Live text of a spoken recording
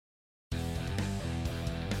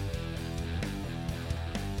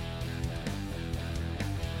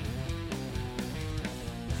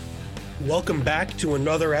Welcome back to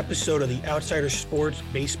another episode of the Outsider Sports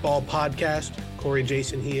Baseball Podcast. Corey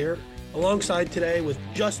Jason here, alongside today with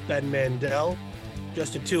just Ben Mandel.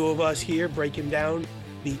 Just the two of us here breaking down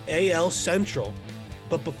the AL Central.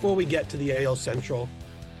 But before we get to the AL Central,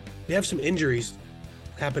 we have some injuries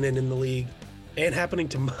happening in the league and happening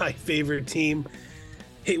to my favorite team.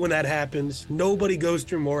 Hate when that happens. Nobody goes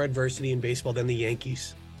through more adversity in baseball than the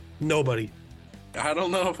Yankees. Nobody. I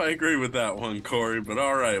don't know if I agree with that one, Corey, but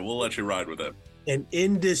all right, we'll let you ride with it. An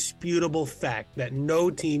indisputable fact that no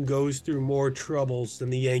team goes through more troubles than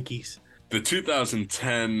the Yankees. The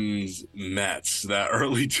 2010s Mets,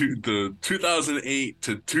 the 2008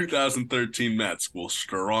 to 2013 Mets will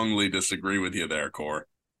strongly disagree with you there, Corey.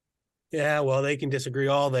 Yeah, well, they can disagree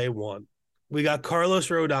all they want. We got Carlos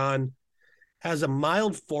Rodon, has a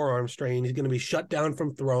mild forearm strain. He's going to be shut down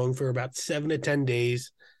from throwing for about 7 to 10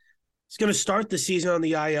 days. He's going to start the season on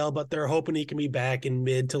the IL, but they're hoping he can be back in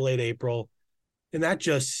mid to late April. And that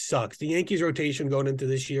just sucks. The Yankees rotation going into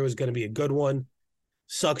this year was going to be a good one.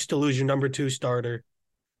 Sucks to lose your number 2 starter.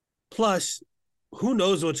 Plus, who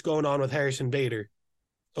knows what's going on with Harrison Bader?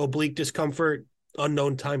 Oblique discomfort,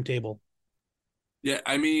 unknown timetable. Yeah,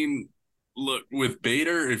 I mean, look, with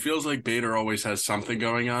Bader, it feels like Bader always has something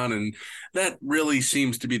going on, and that really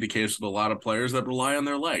seems to be the case with a lot of players that rely on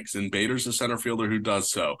their legs, and Bader's a center fielder who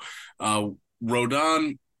does so.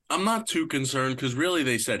 Rodon, I'm not too concerned because really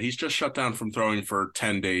they said he's just shut down from throwing for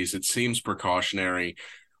 10 days. It seems precautionary,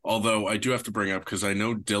 although I do have to bring up because I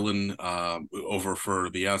know Dylan over for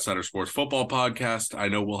the Outsider Sports Football Podcast, I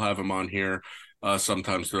know we'll have him on here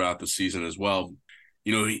sometimes throughout the season as well.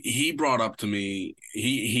 You know, he brought up to me,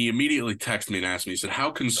 he immediately texted me and asked me, he said, how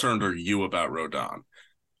concerned are you about Rodon?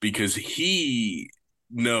 Because he's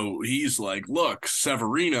like, look,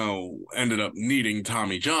 Severino ended up needing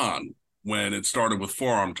Tommy John when it started with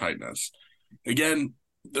forearm tightness. Again,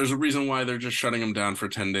 there's a reason why they're just shutting him down for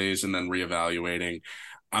 10 days and then reevaluating.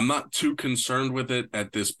 I'm not too concerned with it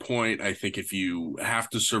at this point. I think if you have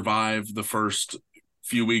to survive the first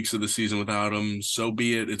few weeks of the season without him, so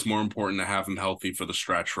be it. It's more important to have him healthy for the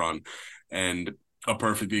stretch run. And a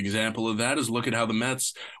perfect example of that is look at how the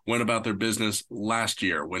Mets went about their business last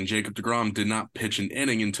year when Jacob deGrom did not pitch an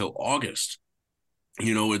inning until August.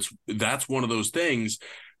 You know, that's one of those things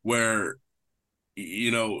where, you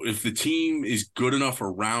know, if the team is good enough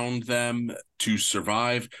around them to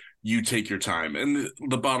survive, you take your time. And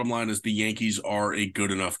the bottom line is the Yankees are a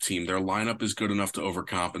good enough team. Their lineup is good enough to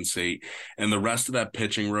overcompensate. And the rest of that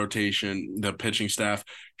pitching rotation, the pitching staff,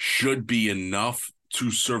 should be enough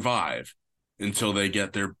to survive until they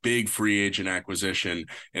get their big free agent acquisition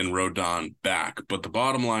and Rodon back. But the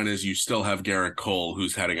bottom line is you still have Garrett Cole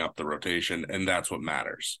who's heading up the rotation, and that's what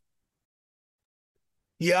matters.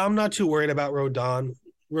 Yeah, I'm not too worried about Rodon.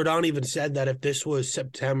 Rodon even said that if this was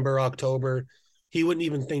September, October, he wouldn't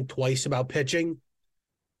even think twice about pitching,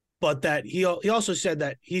 but that he also said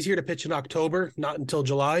that he's here to pitch in October, not until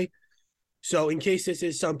July. So in case this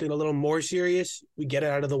is something a little more serious, we get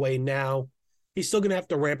it out of the way now. He's still going to have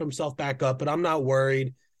to ramp himself back up, but I'm not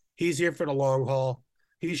worried. He's here for the long haul.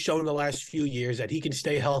 He's shown the last few years that he can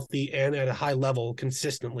stay healthy and at a high level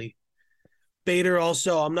consistently. Bader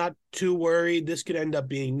also, I'm not too worried. This could end up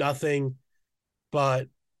being nothing, but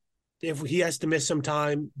if he has to miss some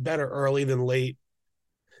time, better early than late.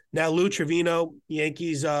 Now, Lou Trevino,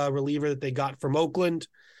 Yankees reliever that they got from Oakland,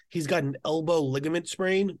 he's got an elbow ligament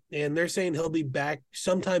sprain, and they're saying he'll be back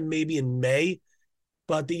sometime maybe in May.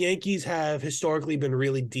 But the Yankees have historically been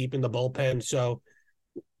really deep in the bullpen, so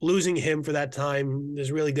losing him for that time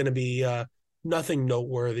is really going to be nothing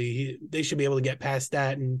noteworthy. They should be able to get past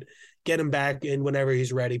that and get him back in whenever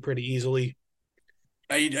he's ready pretty easily.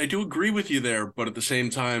 I do agree with you there, but at the same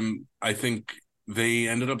time, I think they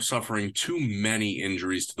ended up suffering too many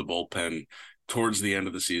injuries to the bullpen towards the end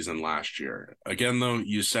of the season last year. Again, though,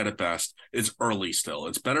 you said it best. It's early still.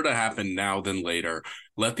 It's better to happen now than later.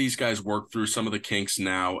 Let these guys work through some of the kinks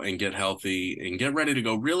now and get healthy and get ready to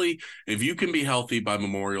go. Really, if you can be healthy by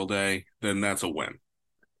Memorial Day, then that's a win.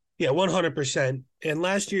 Yeah, 100%. And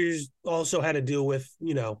last year's also had to deal with,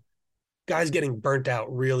 you know, guys getting burnt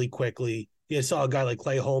out really quickly. You saw a guy like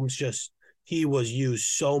Clay Holmes he was used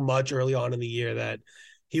so much early on in the year that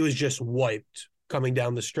he was just wiped coming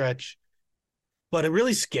down the stretch. But a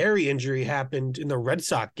really scary injury happened in the Red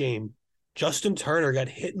Sox game. Justin Turner got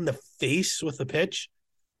hit in the face with the pitch,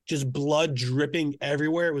 just blood dripping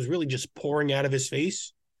everywhere. It was really just pouring out of his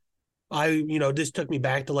face. This took me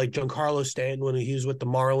back to like Giancarlo Stanton when he was with the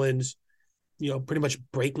Marlins, pretty much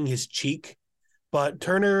breaking his cheek. But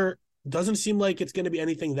Turner doesn't seem like it's going to be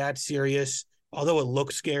anything that serious, although it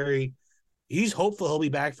looks scary. He's hopeful he'll be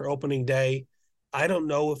back for opening day. I don't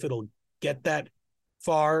know if it'll get that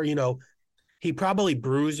far. He probably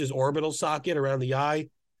bruised his orbital socket around the eye.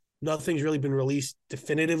 Nothing's really been released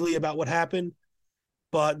definitively about what happened,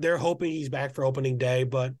 but they're hoping he's back for opening day.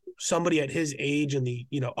 But somebody at his age in the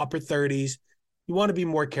upper 30s, you want to be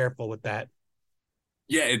more careful with that.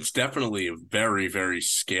 Yeah, it's definitely a very, very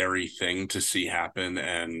scary thing to see happen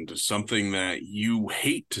and something that you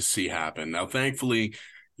hate to see happen. Now, thankfully,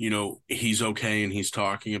 he's okay and he's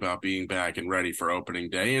talking about being back and ready for opening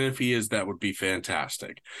day. And if he is, that would be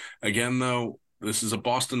fantastic. Again, though, this is a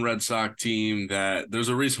Boston Red Sox team that there's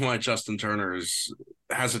a reason why Justin Turner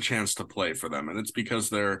has a chance to play for them. And it's because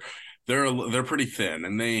they're pretty thin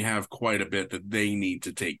and they have quite a bit that they need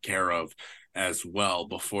to take care of as well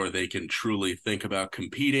before they can truly think about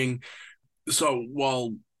competing. So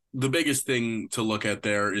while the biggest thing to look at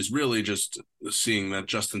there is really just seeing that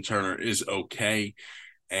Justin Turner is okay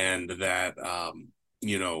and that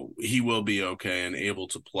he will be okay and able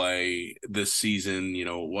to play this season. It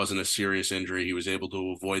wasn't a serious injury. He was able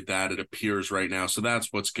to avoid that, it appears right now. So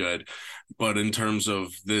that's what's good. But in terms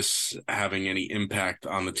of this having any impact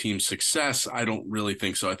on the team's success, I don't really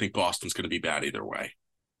think so. I think Boston's going to be bad either way.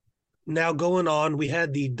 Now going on, we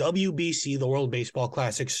had the WBC, the World Baseball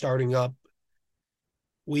Classic, starting up.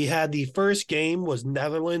 We had the first game was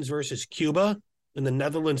Netherlands versus Cuba, and the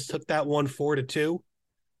Netherlands took that one 4-2.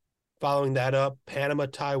 Following that up, Panama,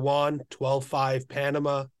 Taiwan, 12-5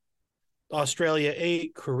 Panama. Australia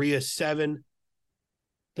 8, Korea 7.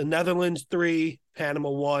 The Netherlands 3, Panama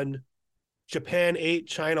 1. Japan 8,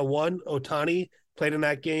 China 1. Otani played in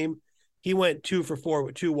that game. He went 2 for 4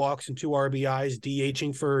 with 2 walks and 2 RBIs,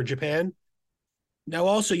 DHing for Japan. Now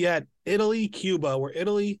also you had Italy, Cuba, where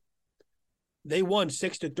Italy, they won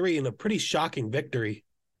 6-3 in a pretty shocking victory.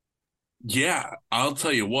 Yeah, I'll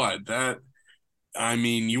tell you what,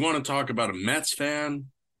 you want to talk about a Mets fan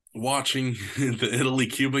watching the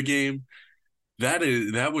Italy-Cuba game?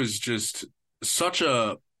 That was just such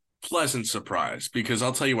a pleasant surprise because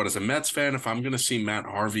I'll tell you what, as a Mets fan, if I'm going to see Matt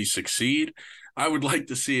Harvey succeed, I would like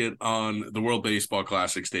to see it on the World Baseball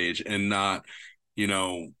Classic stage and not,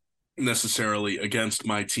 necessarily against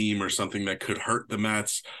my team or something that could hurt the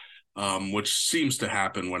Mets, which seems to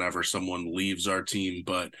happen whenever someone leaves our team.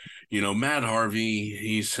 But, Matt Harvey,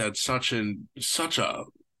 he's had such a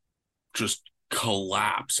just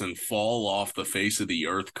collapse and fall off the face of the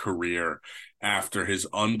earth career after his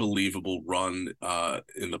unbelievable run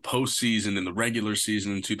in the postseason, in the regular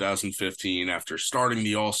season in 2015, after starting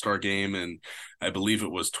the All-Star game, and I believe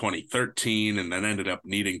it was 2013, and then ended up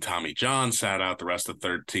needing Tommy John, sat out the rest of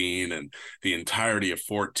 13 and the entirety of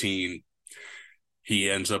 14. He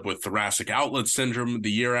ends up with thoracic outlet syndrome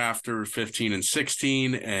the year after 15 and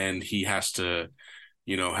 16, and he has to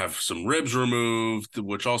have some ribs removed,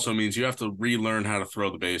 which also means you have to relearn how to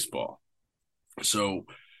throw the baseball. So,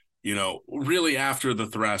 really after the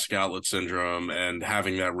thoracic outlet syndrome and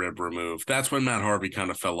having that rib removed, that's when Matt Harvey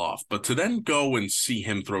kind of fell off. But to then go and see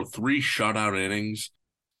him throw 3 shutout innings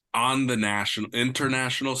on the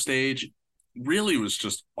international stage really was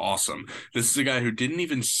just awesome. This is a guy who didn't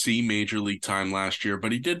even see major league time last year,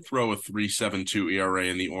 but he did throw a 3.72 ERA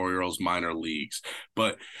in the Orioles minor leagues.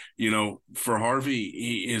 But, for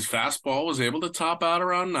Harvey, his fastball was able to top out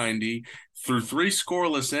around 90 through 3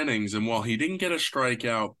 scoreless innings. And while he didn't get a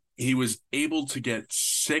strikeout, he was able to get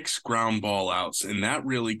 6 ground ball outs, and that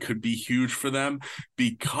really could be huge for them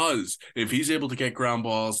because if he's able to get ground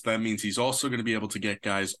balls, that means he's also going to be able to get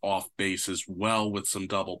guys off base as well with some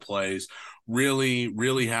double plays. Really,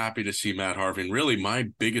 really happy to see Matt Harvey, and really my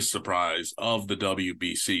biggest surprise of the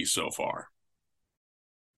WBC so far.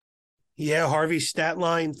 Yeah, Harvey's stat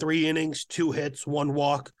line, 3 innings, 2 hits, 1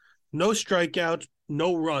 walk, no strikeouts,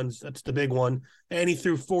 no runs. That's the big one. And he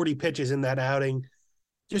threw 40 pitches in that outing.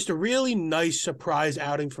 Just a really nice surprise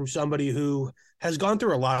outing from somebody who has gone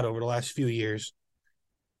through a lot over the last few years.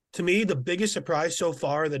 To me, the biggest surprise so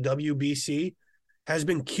far in the WBC has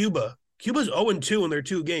been Cuba. Cuba's 0-2 in their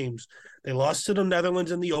 2 games. They lost to the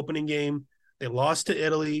Netherlands in the opening game. They lost to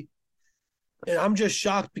Italy. And I'm just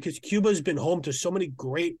shocked because Cuba's been home to so many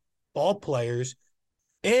great ball players.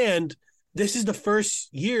 And this is the first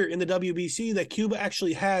year in the WBC that Cuba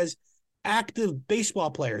actually has active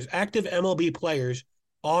baseball players, active MLB players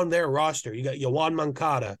on their roster. You got Yoan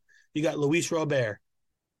Moncada. You got Luis Robert.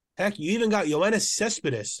 Heck, you even got Yoenis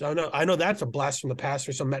Cespedes. I know that's a blast from the past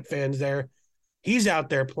for some Met fans there. He's out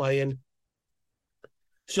there playing.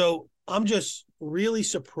 So I'm just really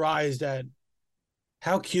surprised at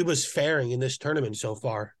how Cuba's faring in this tournament so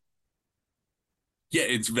far. Yeah,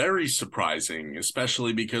 it's very surprising,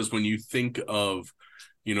 especially because when you think of,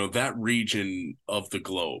 that region of the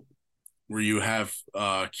globe where you have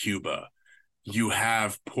Cuba, you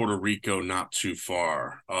have Puerto Rico not too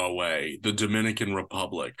far away, the Dominican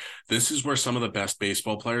Republic. This is where some of the best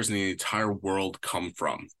baseball players in the entire world come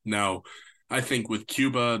from. Now, I think with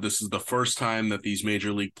Cuba, this is the first time that these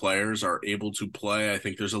major league players are able to play. I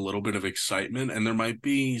think there's a little bit of excitement, and there might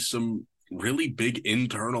be some really big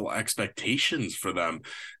internal expectations for them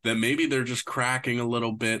that maybe they're just cracking a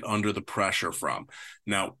little bit under the pressure from.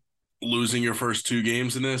 Now, losing your first two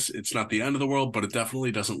games in this, it's not the end of the world, but it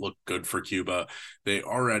definitely doesn't look good for Cuba. They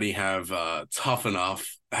already have it tough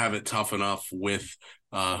enough with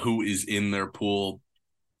who is in their pool.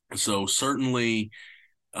 So certainly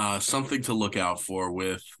something to look out for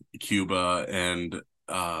with Cuba and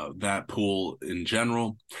that pool in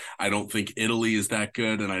general. I don't think Italy is that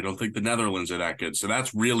good, and I don't think the Netherlands are that good. So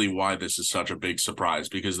that's really why this is such a big surprise,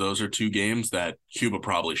 because those are two games that Cuba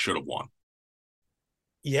probably should have won.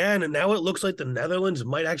 Yeah, and now it looks like the Netherlands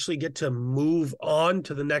might actually get to move on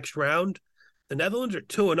to the next round. The Netherlands are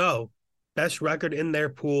 2-0, best record in their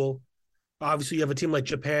pool. Obviously, you have a team like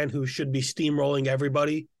Japan who should be steamrolling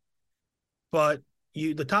everybody, but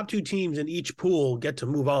the top two teams in each pool get to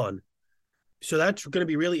move on. So that's going to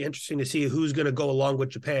be really interesting to see who's going to go along with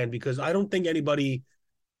Japan, because I don't think anybody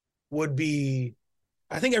would be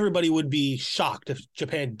I think everybody would be shocked if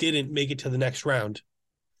Japan didn't make it to the next round.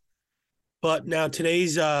 But now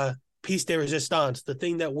today's piece de resistance, the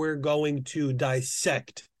thing that we're going to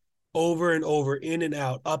dissect over and over, in and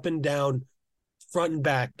out, up and down, front and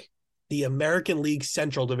back, the American League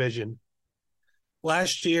Central Division.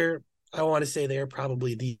 Last year, I want to say they're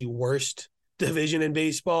probably the worst division in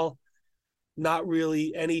baseball. Not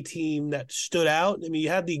really any team that stood out. I mean, you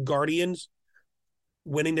had the Guardians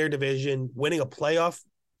winning their division, winning a playoff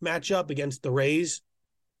matchup against the Rays,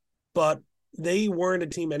 but they weren't a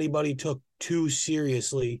team anybody took too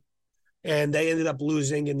seriously. And they ended up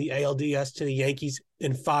losing in the ALDS to the Yankees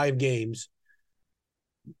in 5 games.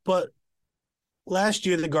 But last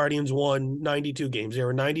year, the Guardians won 92 games. They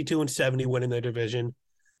were 92-70 winning their division.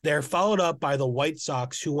 They're followed up by the White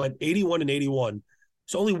Sox, who went 81-81.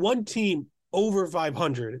 So only one team over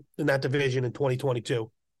 500 in that division in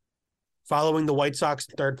 2022. Following the White Sox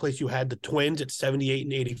in third place, you had the Twins at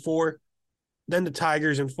 78-84. Then the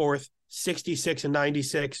Tigers in fourth,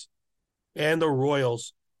 66-96. And the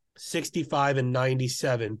Royals,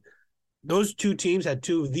 65-97. Those two teams had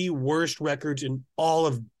two of the worst records in all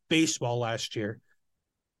of baseball last year.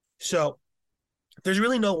 So there's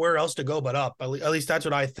really nowhere else to go but up. At least that's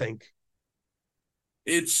what I think.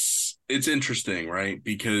 It's interesting, right?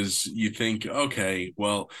 Because you think, okay,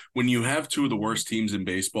 well, when you have two of the worst teams in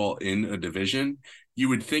baseball in a division, you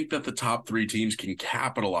would think that the top 3 teams can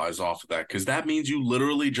capitalize off of that, because that means you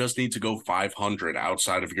literally just need to go 500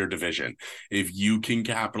 outside of your division. If you can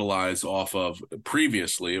capitalize off of,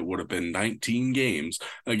 previously, it would have been 19 games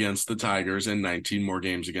against the Tigers and 19 more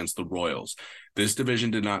games against the Royals. This division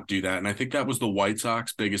did not do that, and I think that was the White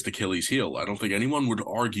Sox biggest Achilles heel. I don't think anyone would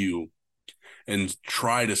argue and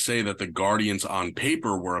try to say that the Guardians on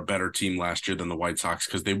paper were a better team last year than the White Sox,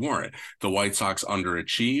 because they weren't. The White Sox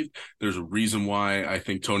underachieved. There's a reason why I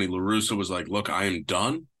think Tony La Russa was like, look, I am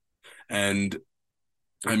done. And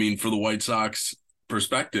I mean, for the White Sox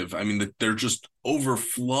perspective, I mean, they're just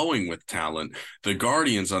overflowing with talent. The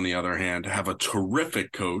Guardians, on the other hand, have a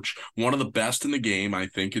terrific coach, one of the best in the game, I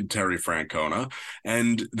think, in Terry Francona,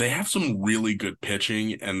 and they have some really good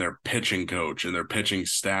pitching, and their pitching coach and their pitching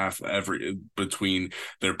staff, between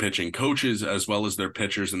their pitching coaches as well as their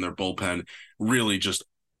pitchers and their bullpen, really just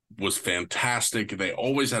was fantastic. They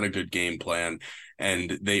always had a good game plan,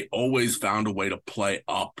 and they always found a way to play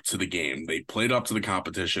up to the game. They played up to the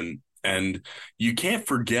competition. And you can't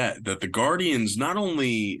forget that the Guardians not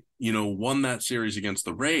only, won that series against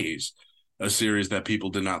the Rays, a series that people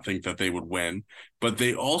did not think that they would win, but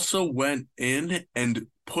they also went in and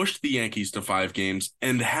pushed the Yankees to 5 games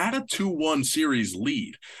and had a 2-1 series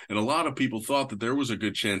lead. And a lot of people thought that there was a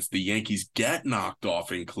good chance the Yankees get knocked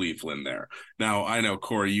off in Cleveland there. Now, I know,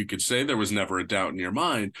 Corey, you could say there was never a doubt in your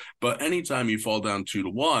mind, but anytime you fall down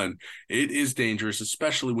 2-1, it is dangerous,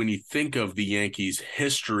 especially when you think of the Yankees'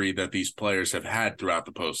 history that these players have had throughout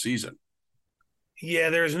the postseason. Yeah,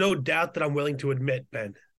 there's no doubt that I'm willing to admit,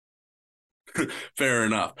 Ben. Fair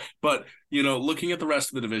enough. But, looking at the rest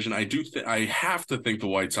of the division, I have to think the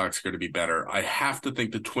White Sox are going to be better. I have to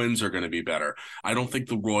think the Twins are going to be better. I don't think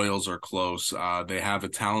the Royals are close. They have a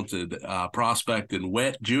talented prospect in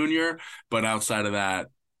Witt Jr., but outside of that,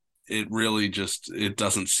 it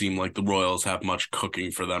doesn't seem like the Royals have much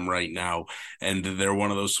cooking for them right now. And they're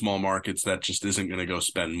one of those small markets that just isn't going to go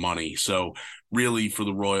spend money. So really for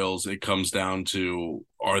the Royals, it comes down to,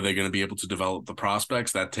 Are they going to be able to develop the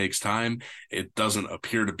prospects? That takes time. It doesn't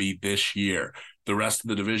appear to be this year. The rest of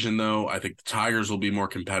the division, though, I think the Tigers will be more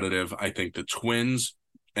competitive. I think the Twins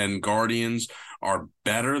and Guardians are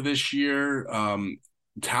better this year,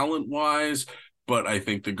 talent-wise, but I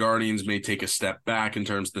think the Guardians may take a step back in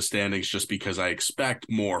terms of the standings just because I expect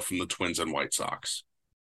more from the Twins and White Sox.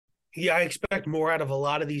 Yeah, I expect more out of a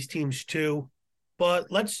lot of these teams too.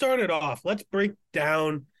 But let's start it off. Let's break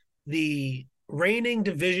down the reigning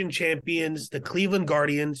division champions, the Cleveland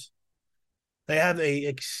Guardians. They have a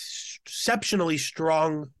exceptionally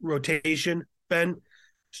strong rotation, Ben.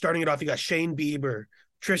 Starting it off, you got Shane Bieber,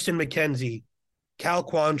 Tristan McKenzie, Cal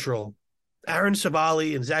Quantrill, Aaron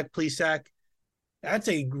Savali, and Zach Plesac. That's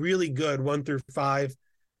a really good 1 through 5.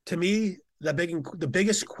 To me, the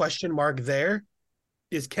biggest question mark there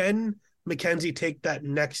is, can McKenzie take that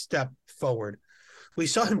next step forward? We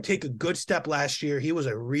saw him take a good step last year. He was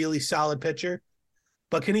a really solid pitcher,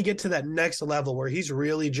 but can he get to that next level where he's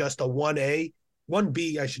really just a 1A,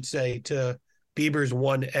 1B, I should say, to Bieber's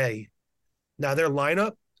 1A? Now their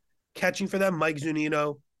lineup, catching for them, Mike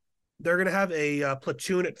Zunino. They're going to have a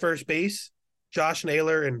platoon at first base, Josh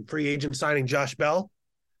Naylor and free agent signing Josh Bell.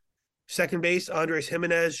 Second base, Andres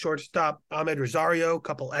Jimenez. Shortstop, Ahmed Rosario,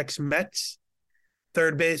 couple ex-Mets.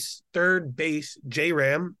 Third base,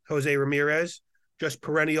 J-Ram, Jose Ramirez, just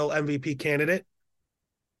perennial MVP candidate.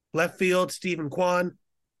 Left field, Stephen Kwan.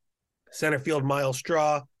 Center field, Miles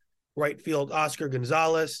Straw. Right field, Oscar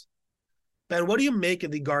Gonzalez. Ben, what do you make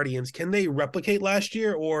of the Guardians? Can they replicate last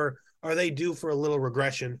year, or are they due for a little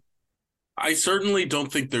regression? I certainly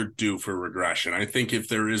don't think they're due for regression. I think if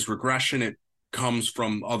there is regression, it comes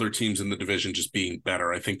from other teams in the division just being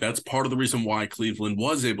better. I think that's part of the reason why Cleveland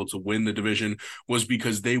was able to win the division, was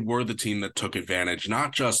because they were the team that took advantage,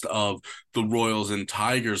 not just of the Royals and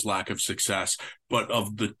Tigers' lack of success, but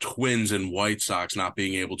of the Twins and White Sox not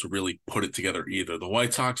being able to really put it together either. The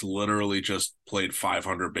White Sox literally just played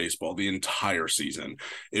 500 baseball the entire season.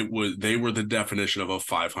 They were the definition of a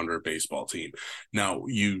 500 baseball team. Now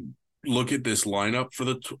you look at this lineup for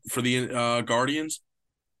the Guardians,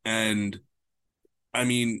 and I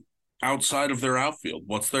mean, outside of their outfield,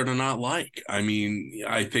 what's there to not like? I mean,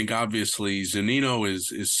 I think obviously Zunino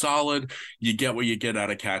is solid. You get what you get out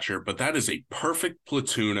of catcher, but that is a perfect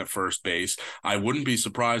platoon at first base. I wouldn't be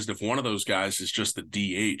surprised if one of those guys is just the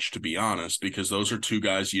DH, to be honest, because those are two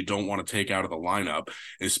guys you don't want to take out of the lineup,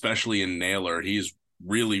 especially in Naylor. He's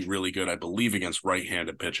really, really good, I believe, against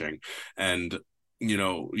right-handed pitching. And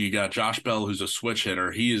you got Josh Bell, who's a switch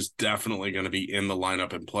hitter. He is definitely going to be in the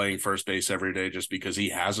lineup and playing first base every day just because he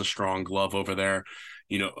has a strong glove over there.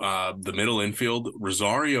 The middle infield,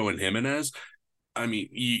 Rosario and Jimenez. I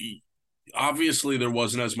mean, obviously there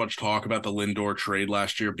wasn't as much talk about the Lindor trade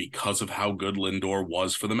last year because of how good Lindor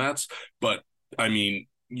was for the Mets. But, I mean,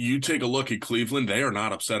 you take a look at Cleveland, they are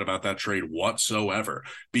not upset about that trade whatsoever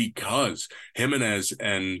because Jimenez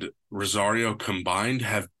and Rosario combined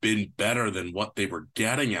have been better than what they were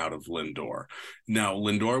getting out of Lindor. Now,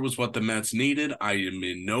 Lindor was what the Mets needed. I am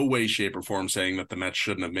in no way, shape, or form saying that the Mets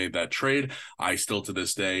shouldn't have made that trade. I still, to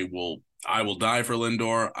this day, I will die for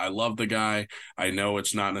Lindor. I love the guy. I know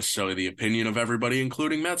it's not necessarily the opinion of everybody,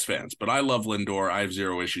 including Mets fans, but I love Lindor. I have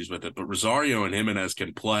zero issues with it. But Rosario and Jimenez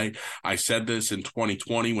can play. I said this in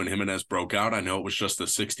 2020 when Jimenez broke out. I know it was just a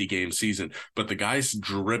 60-game season, but the guy's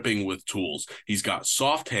dripping with tools. He's got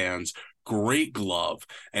soft hands, great glove,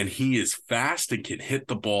 and he is fast and can hit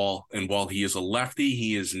the ball. And while he is a lefty,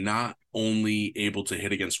 he is not only able to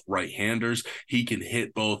hit against right-handers, he can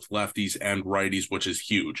hit both lefties and righties, which is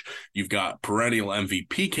huge. You've got perennial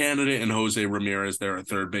MVP candidate and Jose Ramirez there at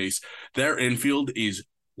third base. Their infield is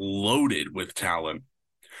loaded with talent.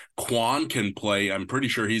 Quan can play. I'm pretty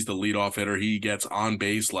sure he's the leadoff hitter. He gets on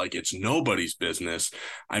base like it's nobody's business.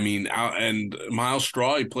 I mean, and Miles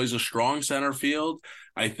Straw, he plays a strong center field.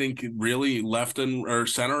 I think really left or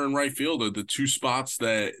center and right field are the two spots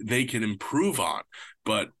that they can improve on.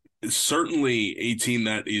 But certainly a team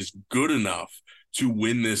that is good enough to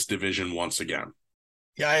win this division once again.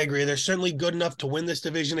 Yeah, I agree. They're certainly good enough to win this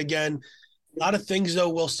division again. A lot of things, though,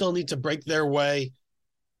 will still need to break their way.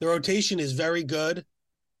 The rotation is very good,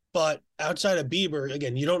 but outside of Bieber,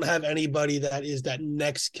 again, you don't have anybody that is that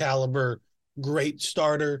next caliber great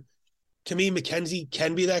starter. To me, McKenzie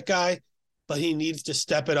can be that guy, but he needs to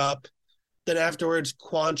step it up. Then afterwards,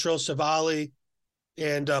 Quantrill, Savali,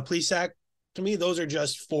 and Plesac. To me, those are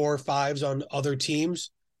just 4 or 5s on other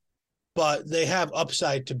teams, but they have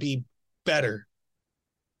upside to be better.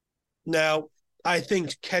 Now, I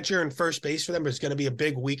think catcher and first base for them is going to be a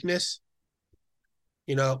big weakness.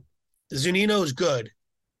 Zunino is good,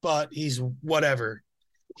 but he's whatever.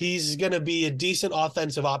 He's going to be a decent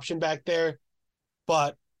offensive option back there,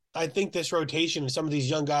 but I think this rotation and some of these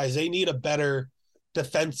young guys, they need a better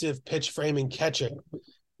defensive pitch framing catcher,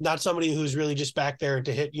 not somebody who's really just back there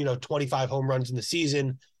to hit, 25 home runs in the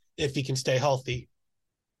season if he can stay healthy.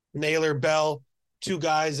 Naylor, Bell, two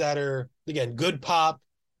guys that are, again, good pop,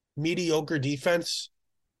 mediocre defense.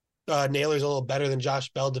 Naylor's a little better than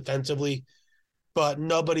Josh Bell defensively, but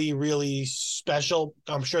nobody really special.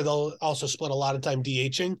 I'm sure they'll also split a lot of time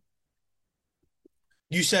DHing.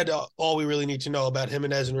 You said all we really need to know about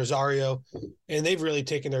Jimenez and Rosario, and they've really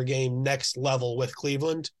taken their game next level with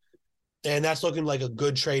Cleveland, and that's looking like a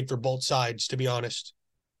good trade for both sides, to be honest.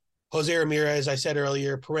 Jose Ramirez, I said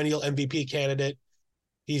earlier, perennial MVP candidate.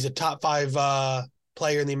 He's a top 5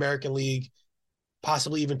 player in the American League,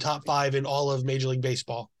 possibly even top 5 in all of Major League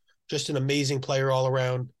Baseball. Just an amazing player all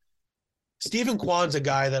around. Stephen Kwan's a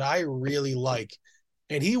guy that I really like,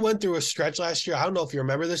 and he went through a stretch last year. I don't know if you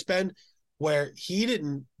remember this, Ben, where he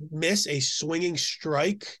didn't miss a swinging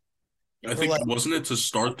strike. I think, wasn't it to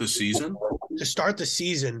start the season? To start the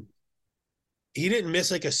season, he didn't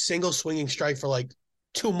miss like a single swinging strike for like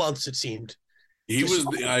 2 months, it seemed.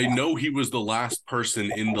 I know he was the last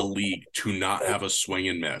person in the league to not have a swing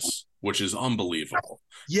and miss, which is unbelievable.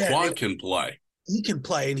 Yeah, Quan can play. He can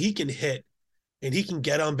play and he can hit and he can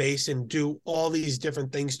get on base and do all these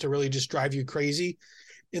different things to really just drive you crazy.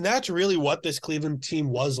 And that's really what this Cleveland team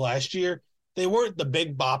was last year. They weren't the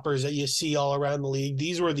big boppers that you see all around the league.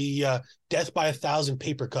 These were the death by 1,000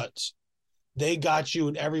 paper cuts. They got you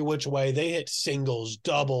in every which way. They hit singles,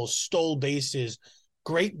 doubles, stole bases,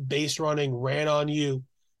 great base running, ran on you,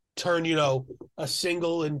 turned, a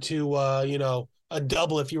single into, a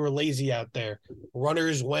double if you were lazy out there.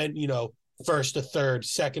 Runners went, first to third,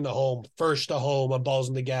 second to home, first to home on balls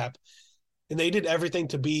in the gap. And they did everything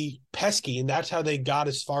to be pesky, and that's how they got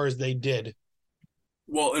as far as they did.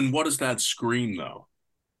 Well, and what does that scream, though?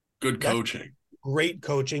 Good coaching. Great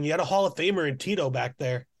coaching. You had a Hall of Famer in Tito back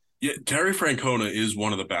there. Yeah, Terry Francona is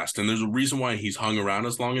one of the best, and there's a reason why he's hung around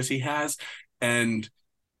as long as he has. And,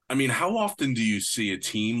 I mean, how often do you see a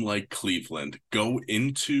team like Cleveland go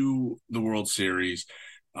into the World Series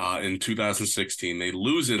in 2016? They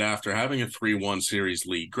lose it after having a 3-1 series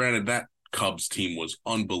lead. Granted, that Cubs team was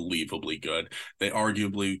unbelievably good. They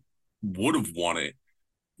arguably would have won it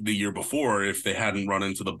the year before if they hadn't run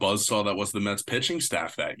into the buzzsaw that was the Mets pitching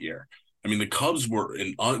staff that year. I mean, the Cubs were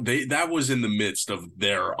that was in the midst of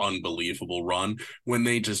their unbelievable run when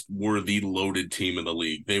they just were the loaded team in the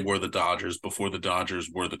league. They were the Dodgers before the Dodgers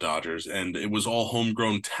were the Dodgers, and it was all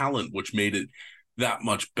homegrown talent, which made it that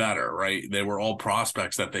much better, right? They were all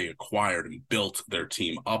prospects that they acquired and built their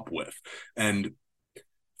team up with. And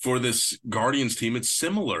for this Guardians team, it's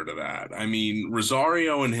similar to that. I mean,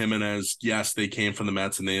 Rosario and Jimenez, yes, they came from the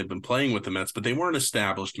Mets and they have been playing with the Mets, but they weren't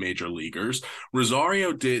established major leaguers.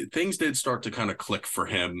 Rosario things did start to kind of click for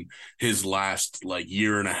him his last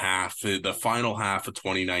year and a half, the final half of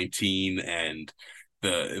 2019 and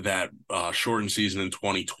that shortened season in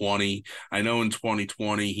 2020. I know in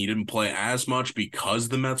 2020 he didn't play as much because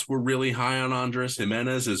the Mets were really high on Andres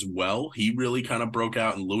Jimenez as well. He really kind of broke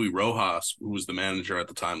out, and Luis Rojas, who was the manager at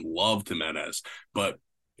the time, loved Jimenez. But,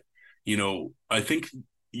 I think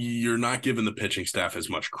you're not giving the pitching staff as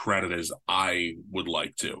much credit as I would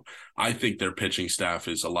like to. I think their pitching staff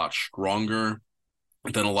is a lot stronger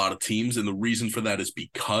than a lot of teams, and the reason for that is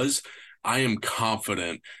because I am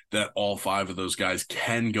confident that all 5 of those guys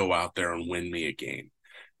can go out there and win me a game.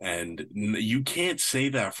 And you can't say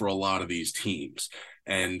that for a lot of these teams.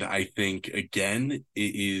 And I think, again, it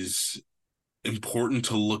is important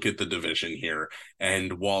to look at the division here.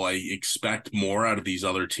 And while I expect more out of these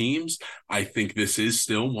other teams, I think this is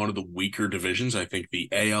still one of the weaker divisions. I think the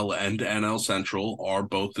AL and NL Central are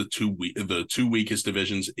both the two weakest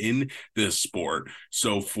divisions in this sport.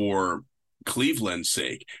 So for Cleveland's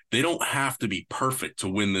sake, they don't have to be perfect to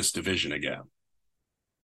win this division again.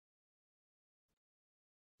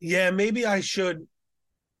 Yeah, maybe I should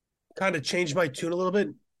kind of change my tune a little bit.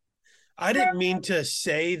 I didn't mean to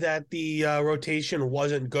say that the rotation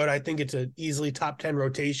wasn't good. I think it's an easily top 10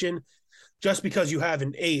 rotation just because you have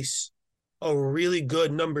an ace, a really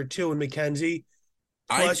good number 2 in McKenzie.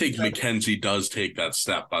 I think McKenzie does take that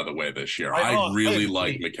step, by the way, this year. I really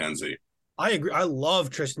like McKenzie. I agree. I love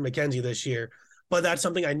Tristan McKenzie this year, but that's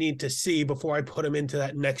something I need to see before I put him into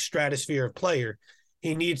that next stratosphere of player.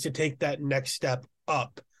 He needs to take that next step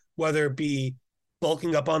up, whether it be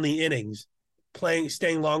bulking up on the innings,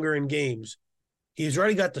 staying longer in games. He's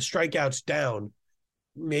already got the strikeouts down,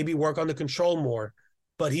 maybe work on the control more,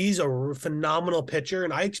 but he's a phenomenal pitcher,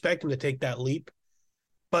 and I expect him to take that leap.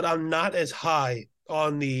 But I'm not as high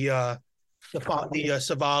on the the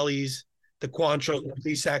Savalis, the Quantrill,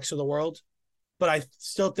 the Isaks of the world. But I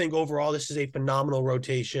still think overall this is a phenomenal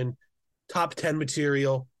rotation, top 10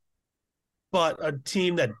 material. But a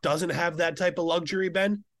team that doesn't have that type of luxury,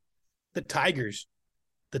 Ben, the Tigers.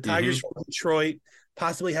 The Tigers Mm-hmm. from Detroit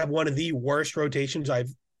possibly have one of the worst rotations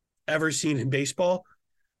I've ever seen in baseball.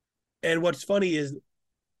 And what's funny is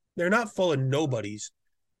they're not full of nobodies.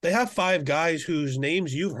 They have five guys whose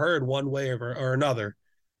names you've heard one way or another.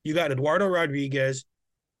 You got Eduardo Rodriguez,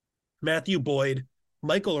 Matthew Boyd,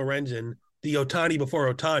 Michael Lorenzen, the Otani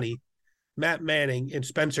before Otani, Matt Manning, and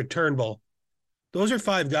Spencer Turnbull. Those are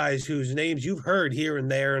five guys whose names you've heard here and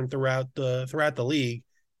there and throughout the league.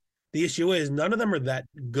 The issue is none of them are that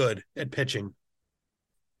good at pitching.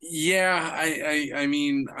 Yeah, I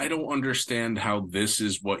mean, I don't understand how this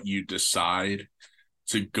is what you decide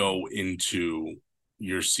to go into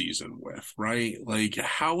your season with, right? Like,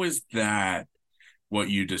 how is that what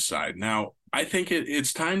you decide? Now, I think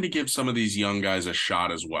it's time to give some of these young guys a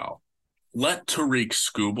shot as well. Let Tariq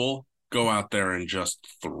Skubal go out there and just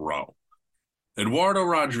throw. Eduardo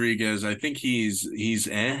Rodriguez, I think he's he's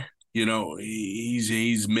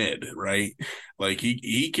mid, right? Like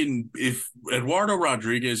he can, if Eduardo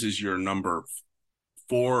Rodriguez is your number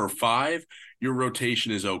 4 or 5, your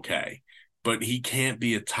rotation is okay. But he can't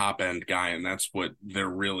be a top end guy, and that's what they're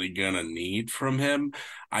really gonna need from him.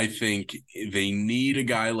 I think they need a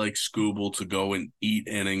guy like Skubal to go and eat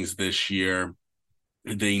innings this year.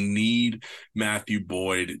 They need Matthew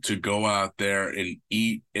Boyd to go out there and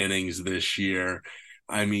eat innings this year.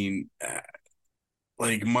 I mean,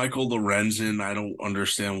 like Michael Lorenzen, I don't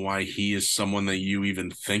understand why he is someone that you even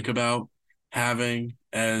think about having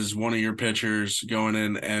as one of your pitchers going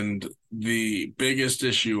in. And the biggest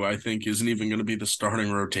issue, I think, isn't even going to be the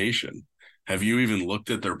starting rotation. Have you even looked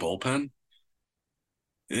at their bullpen?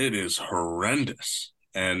 It is horrendous.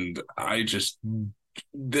 And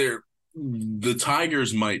the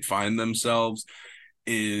Tigers might find themselves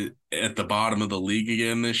at the bottom of the league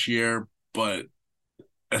again this year, but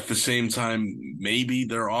at the same time, maybe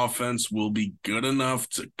their offense will be good enough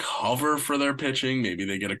to cover for their pitching. Maybe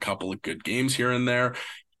they get a couple of good games here and there.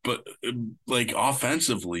 But like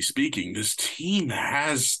offensively speaking, this team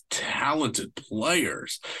has talented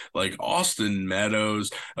players like Austin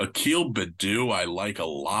Meadows, Akil Baddoo, I like a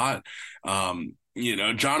lot.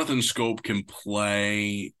 Jonathan Scope can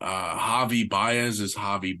play. Javi Baez is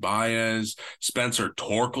Javi Baez. Spencer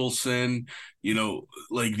Torkelson.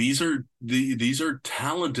 Like these are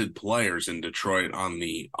talented players in Detroit on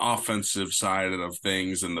the offensive side of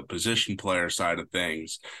things and the position player side of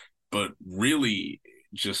things. But really,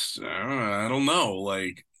 just I don't know.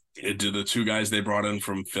 Like, do the two guys they brought in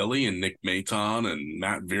from Philly and Nick Maton and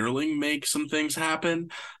Matt Vierling make some things happen?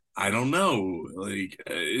 I don't know. Like,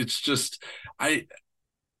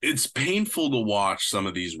 it's painful to watch some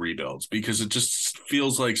of these rebuilds because it just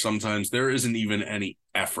feels like sometimes there isn't even any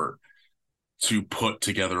effort to put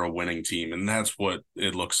together a winning team. And that's what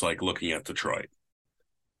it looks like looking at Detroit.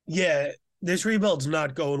 Yeah, this rebuild's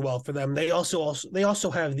not going well for them. They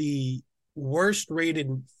also have the worst rated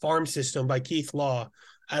farm system by Keith Law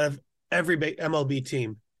out of every MLB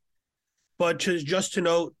team. But just to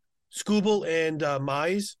note, Skubal and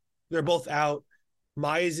Mize, they're both out.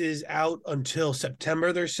 Mize is out until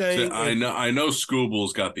September, they're saying. So I know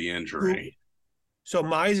Skubal's got the injury. So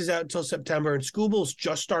Mize is out until September, and Skubal's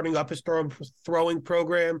just starting up his throwing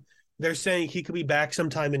program. They're saying he could be back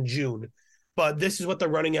sometime in June. But this is what they're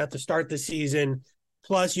running at to start the season.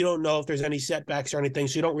 Plus, you don't know if there's any setbacks or anything,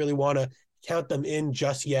 so you don't really want to count them in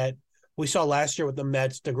just yet. We saw last year with the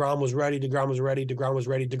Mets, DeGrom was ready,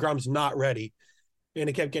 DeGrom's not ready, and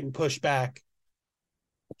it kept getting pushed back.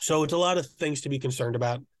 So it's a lot of things to be concerned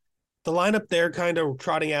about. The lineup they're kind of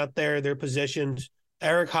trotting out there, their positions,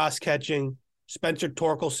 Eric Haas catching, Spencer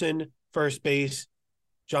Torkelson, first base,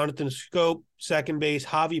 Jonathan Scope, second base,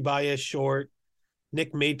 Javi Baez short,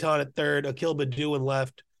 Nick Maton at third, Akil Baddoo in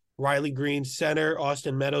left, Riley Green center,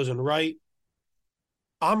 Austin Meadows in right.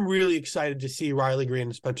 I'm really excited to see Riley Green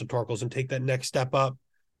and Spencer Torkelson take that next step up.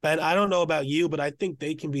 Ben, I don't know about you, but I think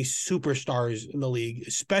they can be superstars in the league,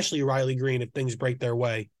 especially Riley Green if things break their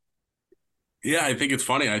way. Yeah, I think it's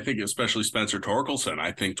funny. I think especially Spencer Torkelson.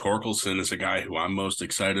 I think Torkelson is a guy who I'm most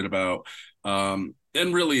excited about. And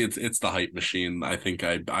really, it's the hype machine. I think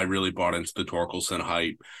I really bought into the Torkelson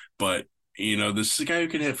hype. But, this is a guy who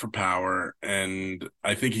can hit for power, and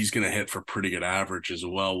I think he's going to hit for pretty good average as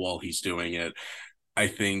well while he's doing it. I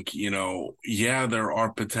think, there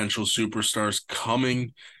are potential superstars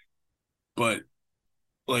coming, but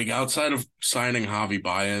like outside of signing Javi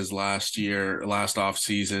Baez last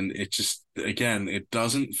offseason, it just, again, it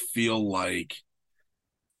doesn't feel like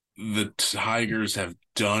the Tigers have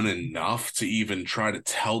done enough to even try to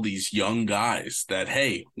tell these young guys that,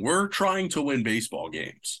 hey, we're trying to win baseball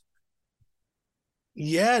games.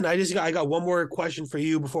 Yeah, and I got one more question for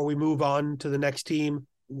you before we move on to the next team.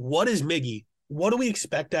 What is Miggy? What do we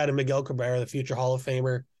expect out of Miguel Cabrera, the future Hall of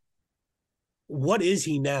Famer? What is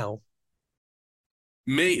he now?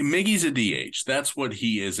 Miggy's a DH. That's what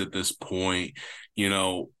he is at this point. You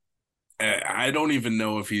know, I don't even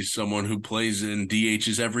know if he's someone who plays in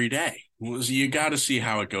DHs every day. You got to see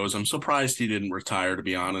how it goes. I'm surprised he didn't retire, to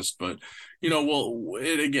be honest. But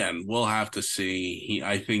we'll have to see.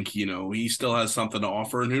 I think he still has something to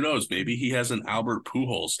offer, and who knows? Maybe he has an Albert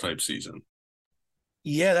Pujols type season.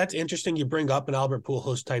 Yeah, that's interesting. You bring up an Albert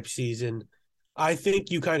Pujols type season. I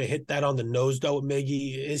think you kind of hit that on the nose, though, with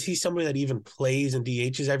Miggy. Is he somebody that even plays and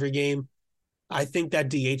DHs every game? I think that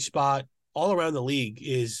DH spot all around the league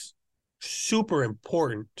is super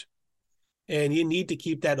important. And you need to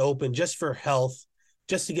keep that open just for health,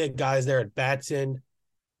 just to get guys there at bats in.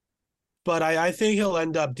 But I think he'll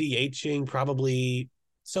end up DHing probably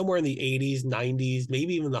somewhere in the 80s, 90s,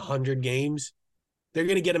 maybe even the 100 games. They're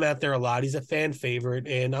going to get him out there a lot. He's a fan favorite.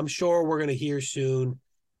 And I'm sure we're going to hear soon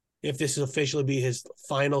if this is officially be his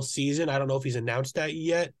final season. I don't know if he's announced that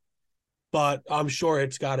yet, but I'm sure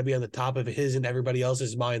it's got to be on the top of his and everybody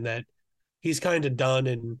else's mind that he's kind of done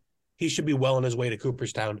and he should be well on his way to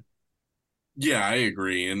Cooperstown. Yeah, I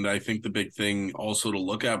agree. And I think the big thing also to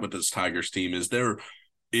look at with this Tigers team is there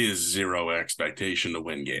is zero expectation to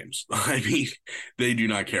win games. I mean, they do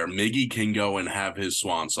not care. Miggy can go and have his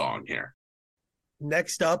swan song here.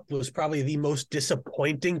 Next up was probably the most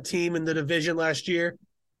disappointing team in the division last year.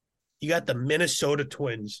 You got the Minnesota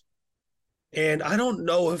Twins. And I don't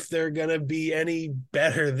know if they're going to be any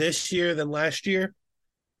better this year than last year.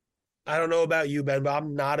 I don't know about you, Ben, but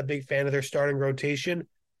I'm not a big fan of their starting rotation.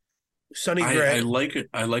 Sonny Gray.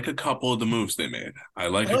 I like a couple of the moves they made. I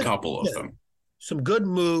like a couple of them. Some good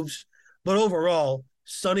moves, but overall,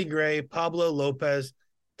 Sonny Gray, Pablo Lopez,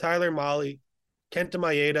 Tyler Mahle, Kenta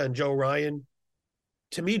Maeda, and Joe Ryan.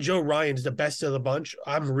 To me, Joe Ryan's the best of the bunch.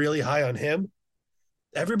 I'm really high on him.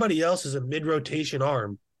 Everybody else is a mid-rotation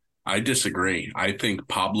arm. I disagree. I think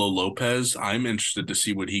Pablo Lopez, I'm interested to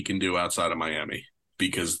see what he can do outside of Miami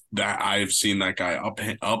because that I've seen that guy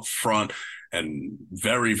up front and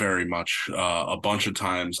very, very much a bunch of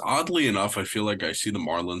times. Oddly enough, I feel like I see the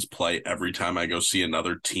Marlins play every time I go see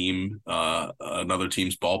another team's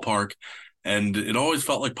ballpark. And it always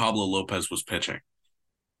felt like Pablo Lopez was pitching.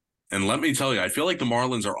 And let me tell you, I feel like the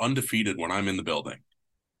Marlins are undefeated when I'm in the building.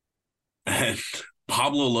 And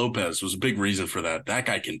Pablo Lopez was a big reason for that. That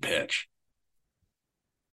guy can pitch.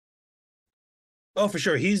 Oh, for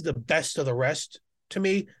sure. He's the best of the rest to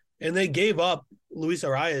me. And they gave up Luis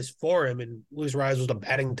Arias for him, and Luis Arias was the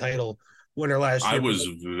batting title winner last year. I was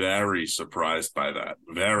very surprised by that.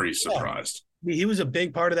 Very surprised. Yeah. He was a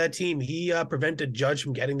big part of that team. He prevented Judge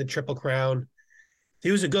from getting the Triple Crown.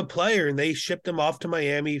 He was a good player, and they shipped him off to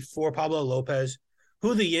Miami for Pablo Lopez,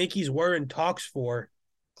 who the Yankees were in talks for.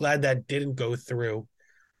 Glad that didn't go through.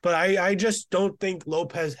 But I just don't think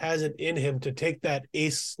Lopez has it in him to take that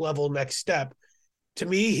ace level next step. To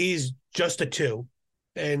me, he's just a 2.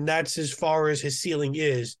 And that's as far as his ceiling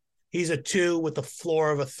is. He's a 2 with a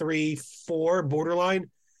floor of a 3-4 borderline.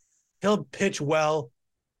 He'll pitch well,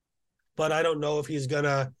 but I don't know if he's going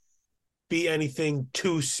to be anything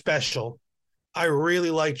too special. I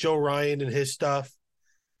really like Joe Ryan and his stuff.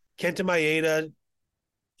 Kenta Maeda,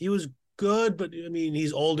 he was good, but I mean,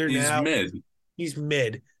 he's older now. He's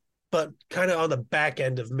mid, but kind of on the back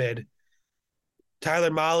end of mid.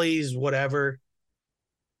 Tyler Mahle's whatever.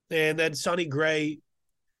 And then Sonny Gray,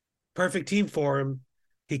 perfect team for him.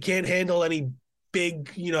 He can't handle any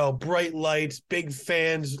big, bright lights, big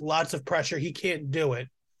fans, lots of pressure. He can't do it.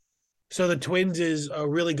 So the Twins is a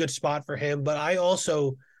really good spot for him. But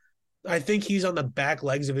I think he's on the back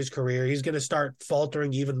legs of his career. He's going to start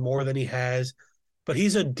faltering even more than he has. But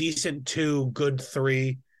he's a decent 2, good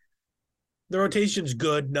 3. The rotation's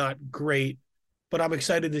good, not great. But I'm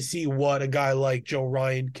excited to see what a guy like Joe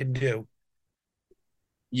Ryan can do.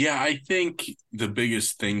 Yeah, I think the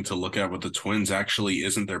biggest thing to look at with the Twins actually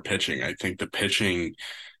isn't their pitching. I think the pitching,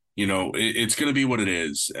 it's going to be what it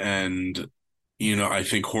is. And, I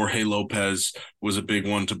think Jorge Lopez was a big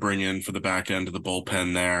one to bring in for the back end of the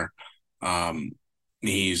bullpen there.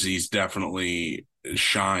 He's definitely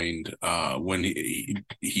shined when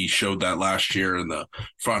he showed that last year in the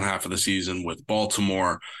front half of the season with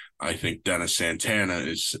Baltimore. I think Dennis Santana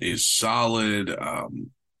is solid.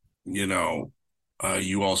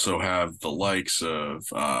 You also have the likes of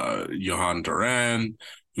Johan Duran,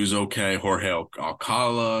 who's okay. Jorge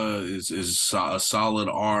Alcala is a solid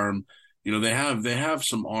arm. They have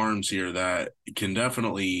some arms here that can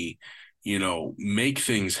definitely, make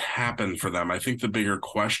things happen for them. I think the bigger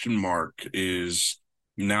question mark is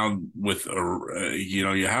now with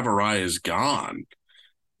you have Arias gone.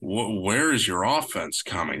 Where is your offense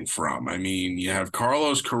coming from? I mean, you have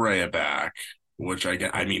Carlos Correa back, which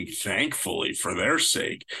I mean, thankfully for their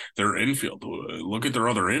sake, their infield. Look at their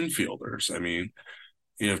other infielders. I mean,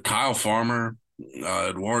 you have Kyle Farmer,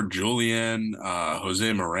 Edouard Julian,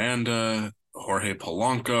 Jose Miranda, Jorge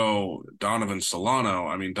Polanco, Donovan Solano.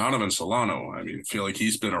 I mean, I feel like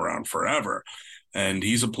he's been around forever, and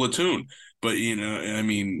he's a platoon. But, I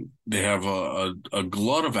mean, they have a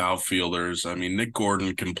glut of outfielders. I mean, Nick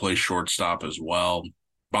Gordon can play shortstop as well.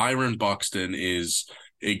 Byron Buxton is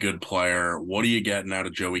a good player. What are you getting out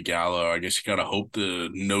of Joey Gallo? I guess you got to hope the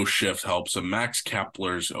no shift helps him. Max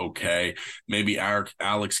Kepler's okay. Maybe Alex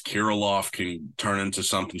Kirilloff can turn into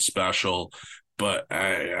something special. But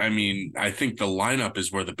I mean, I think the lineup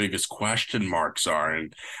is where the biggest question marks are.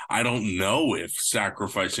 And I don't know if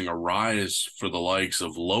sacrificing a rise for the likes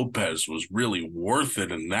of Lopez was really worth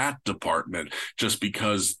it in that department, just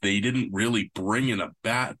because they didn't really bring in a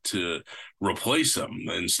bat to replace him.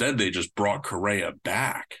 Instead, they just brought Correa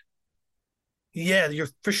back. Yeah, you're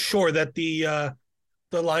for sure that the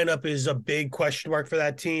lineup is a big question mark for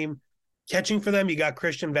that team. Catching for them, you got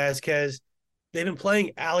Christian Vasquez. They've been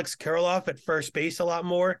playing Alex Kirilloff at first base a lot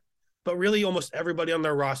more, but really almost everybody on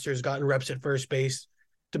their roster has gotten reps at first base.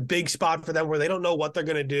 It's a big spot for them where they don't know what they're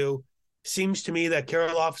going to do. Seems to me that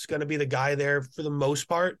Kirilloff is going to be the guy there for the most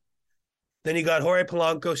part. Then you got Jorge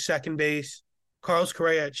Polanco, second base, Carlos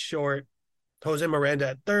Correa at short, Jose Miranda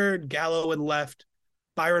at third, Gallo in left,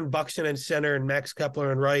 Byron Buxton in center, and Max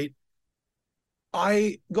Kepler in right.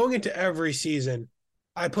 Going into every season,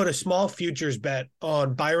 I put a small futures bet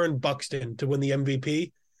on Byron Buxton to win the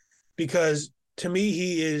MVP because to me,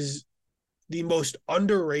 he is the most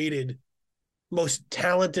underrated, most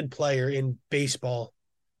talented player in baseball.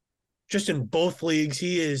 Just in both leagues,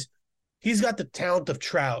 he's got the talent of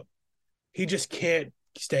Trout. He just can't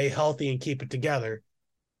stay healthy and keep it together.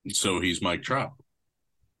 So he's Mike Trout.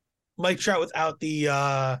 Mike Trout without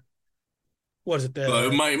the what is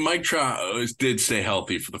it? Mike Trout did stay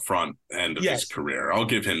healthy for the front end of his Yes, career. I'll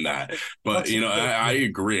give him that. But, Buxton. I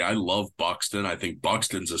agree. I love Buxton. I think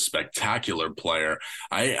Buxton's a spectacular player.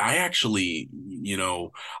 I actually,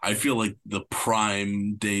 I feel like the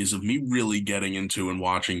prime days of me really getting into and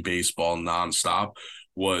watching baseball nonstop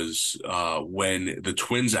was when the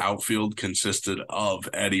Twins outfield consisted of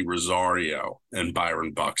Eddie Rosario and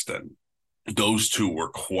Byron Buxton. Those two were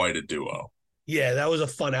quite a duo. Yeah, that was a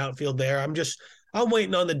fun outfield there. I'm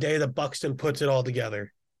waiting on the day that Buxton puts it all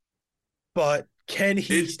together. But can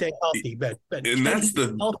he stay healthy, Ben? And that's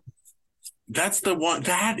the one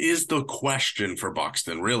that is the question for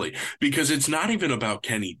Buxton, really, because it's not even about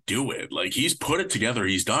can he do it. Like, he's put it together,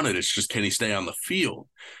 he's done it. It's just, can he stay on the field?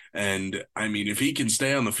 And I mean, if he can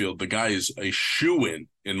stay on the field, the guy is a shoo-in,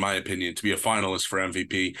 in my opinion, to be a finalist for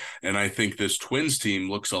MVP. And I think this Twins team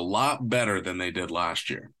looks a lot better than they did last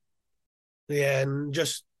year. Yeah, and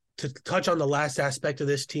just to touch on the last aspect of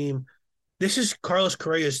this team, this is Carlos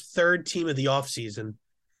Correa's third team of the offseason.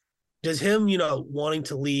 Does him, wanting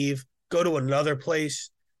to leave, go to another place,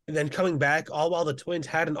 and then coming back, all while the Twins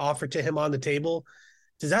had an offer to him on the table,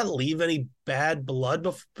 does that leave any bad blood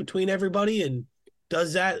between everybody? And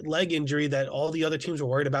does that leg injury that all the other teams were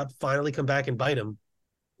worried about finally come back and bite him?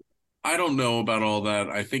 I don't know about all that.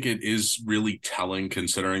 I think it is really telling,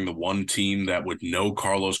 considering the one team that would know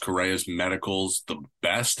Carlos Correa's medicals the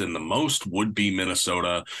best and the most would be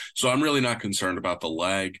Minnesota. So I'm really not concerned about the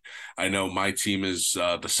leg. I know my team is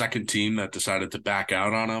the second team that decided to back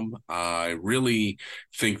out on him. I really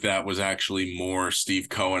think that was actually more Steve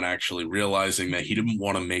Cohen actually realizing that he didn't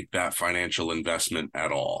want to make that financial investment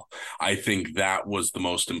at all. I think that was the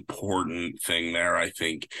most important thing there. I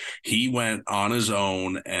think he went on his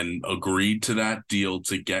own and agreed to that deal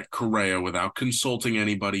to get Correa without consulting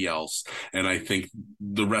anybody else. And I think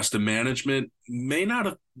the rest of management may not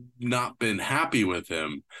have not been happy with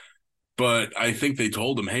him, but I think they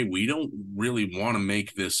told him, hey, we don't really want to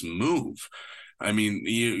make this move. I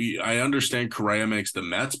mean, I understand Correa makes the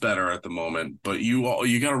Mets better at the moment, but you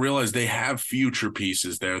got to realize they have future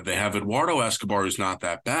pieces there. They have Eduardo Escobar, who's not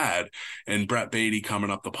that bad, and Brett Beatty coming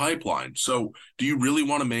up the pipeline. So do you really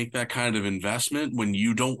want to make that kind of investment when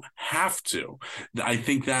you don't have to? I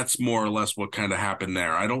think that's more or less what kind of happened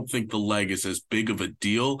there. I don't think the leg is as big of a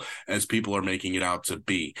deal as people are making it out to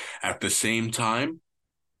be. At the same time,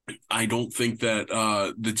 I don't think that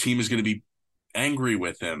the team is going to be angry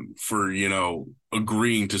with him for,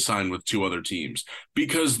 agreeing to sign with two other teams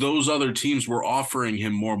because those other teams were offering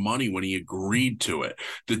him more money when he agreed to it.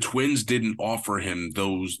 The Twins didn't offer him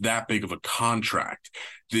that big of a contract.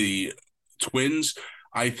 The Twins,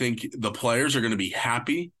 I think the players are going to be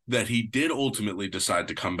happy that he did ultimately decide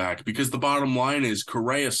to come back because the bottom line is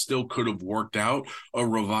Correa still could have worked out a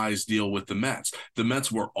revised deal with the Mets. The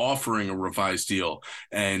Mets were offering a revised deal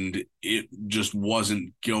and it just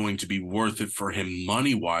wasn't going to be worth it for him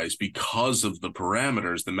money-wise because of the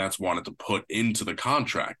parameters the Mets wanted to put into the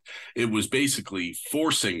contract. It was basically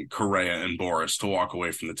forcing Correa and Boris to walk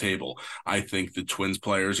away from the table. I think the Twins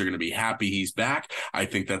players are going to be happy he's back. I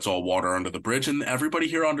think that's all water under the bridge, and everybody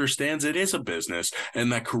here understands it is a business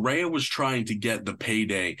and that Correa was trying to get the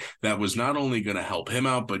payday that was not only going to help him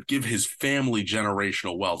out, but give his family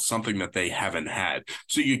generational wealth, something that they haven't had.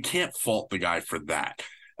 So you can't fault the guy for that.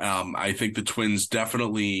 I think the Twins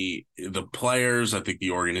definitely, the players, I think the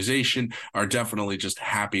organization are definitely just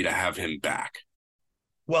happy to have him back.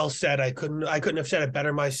 Well said. I couldn't have said it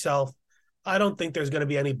better myself. I don't think there's going to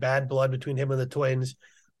be any bad blood between him and the Twins,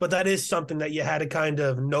 but that is something that you had to kind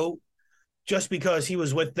of note just because he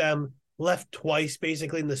was with them, left twice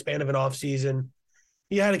basically in the span of an offseason.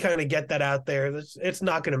 You had to kind of get that out there. It's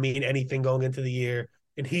not going to mean anything going into the year,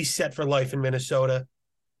 and he's set for life in Minnesota.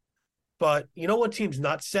 But you know what team's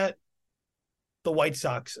not set? The White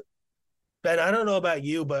Sox. Ben, I don't know about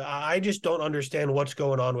you, but I just don't understand what's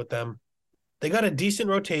going on with them. They got a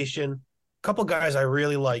decent rotation, a couple guys I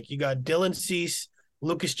really like. You got Dylan Cease,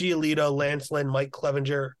 Lucas Giolito, Lance Lynn, Mike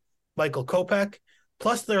Clevenger, Michael Kopech.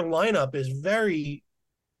 Plus their lineup is very,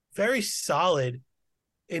 very solid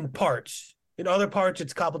in parts. In other parts,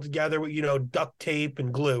 it's cobbled together with, duct tape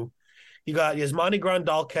and glue. You got Yasmani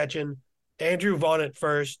Grandal catching, Andrew Vaughn at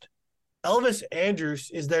first. Elvis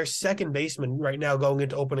Andrus is their second baseman right now going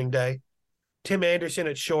into opening day. Tim Anderson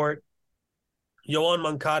at short. Yohan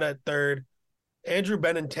Moncada at third. Andrew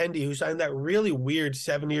Benintendi, who signed that really weird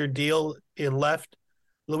 7-year deal in left.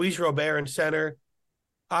 Luis Robert in center.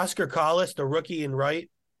 Oscar Collis, the rookie, in right.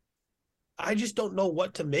 I just don't know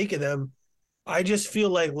what to make of them. I just feel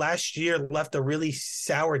like last year left a really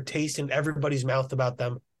sour taste in everybody's mouth about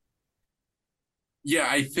them. Yeah,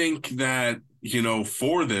 I think that,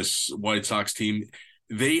 for this White Sox team,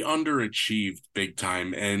 they underachieved big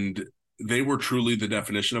time, and they were truly the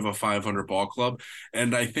definition of a 500 ball club.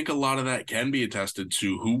 And I think a lot of that can be attested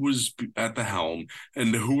to who was at the helm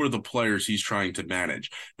and who are the players he's trying to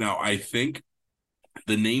manage. Now, I think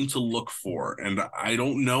the name to look for, and I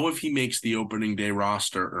don't know if he makes the opening day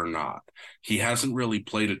roster or not. He hasn't really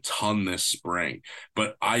played a ton this spring,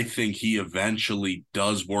 but I think he eventually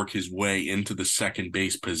does work his way into the second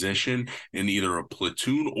base position in either a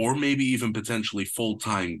platoon or maybe even potentially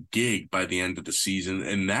full-time gig by the end of the season,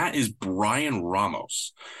 and that is Brian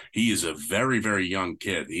Ramos. He is a very, very young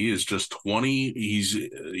kid. He is just 20.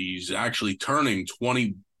 He's actually turning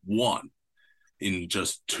 21 in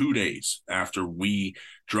just 2 days after we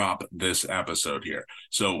drop this episode here.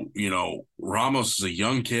 So, Ramos is a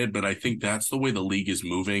young kid, but I think that's the way the league is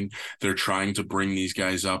moving. They're trying to bring these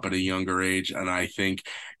guys up at a younger age. And I think,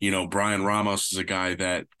 Brian Ramos is a guy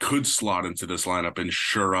that could slot into this lineup and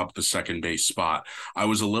sure up the second base spot. I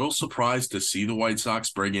was a little surprised to see the White Sox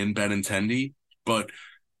bring in Benintendi, but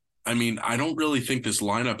I don't really think this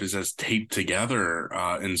lineup is as taped together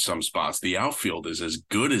in some spots. The outfield is as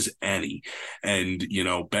good as any. And,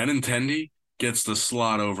 Benintendi gets the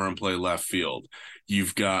slot over and play left field.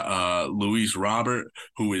 You've got Luis Robert,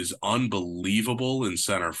 who is unbelievable in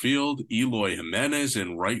center field. Eloy Jimenez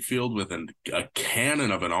in right field with a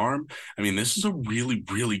cannon of an arm. This is a really,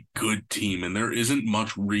 really good team, and there isn't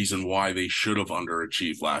much reason why they should have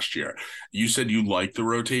underachieved last year. You said you like the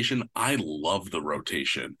rotation. I love the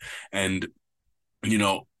rotation. And,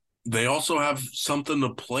 they also have something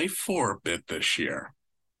to play for a bit this year.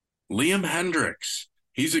 Liam Hendricks.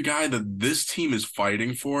 He's a guy that this team is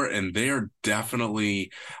fighting for, and they are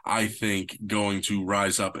definitely, I think, going to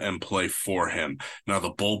rise up and play for him. Now,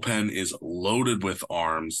 the bullpen is loaded with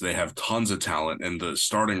arms. They have tons of talent, and the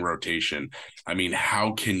starting rotation,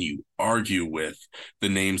 how can you argue with the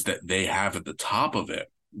names that they have at the top of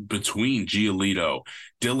it? Between Giolito,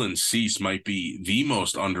 Dylan Cease might be the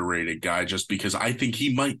most underrated guy just because I think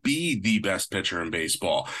he might be the best pitcher in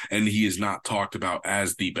baseball, and he is not talked about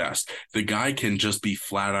as the best. The guy can just be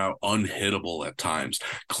flat out unhittable at times.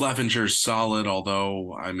 Clevenger's solid,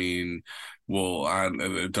 although,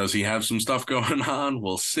 Well, does he have some stuff going on?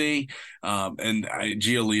 We'll see.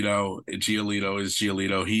 Giolito is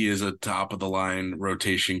Giolito. He is a top of the line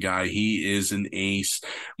rotation guy. He is an ace.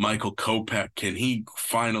 Michael Kopech, can he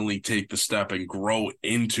finally take the step and grow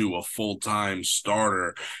into a full-time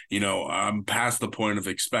starter? I'm past the point of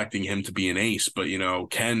expecting him to be an ace, but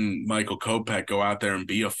can Michael Kopech go out there and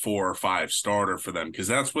be a 4 or 5 starter for them? Because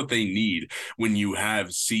that's what they need when you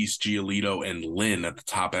have Cease, Giolito, and Lynn at the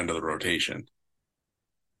top end of the rotation.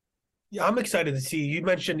 Yeah, I'm excited to see. You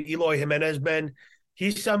mentioned Eloy Jimenez, Ben.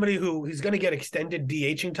 He's somebody who he's going to get extended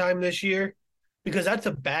DHing time this year because that's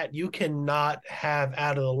a bat you cannot have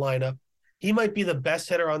out of the lineup. He might be the best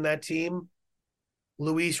hitter on that team.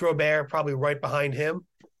 Luis Robert probably right behind him.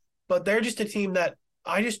 But they're just a team that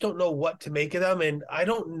I just don't know what to make of them. And I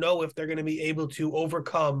don't know if they're going to be able to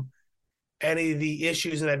overcome any of the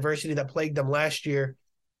issues and adversity that plagued them last year,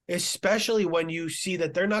 especially when you see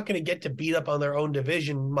that they're not going to get to beat up on their own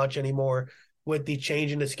division much anymore with the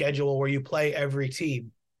change in the schedule where you play every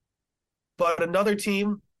team. But another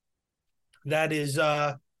team that is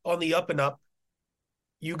on the up and up,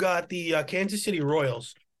 you got the Kansas City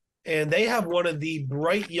Royals, and they have one of the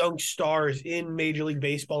bright young stars in Major League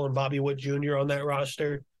Baseball and Bobby Witt Jr. on that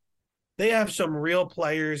roster. They have some real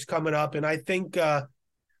players coming up, and I think they're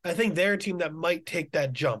a team that might take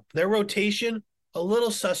that jump. Their rotation, a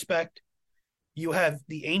little suspect. You have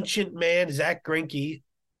the ancient man, Zach Greinke,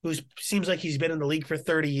 who seems like he's been in the league for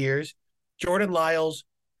 30 years, Jordan Lyles,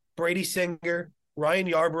 Brady Singer, Ryan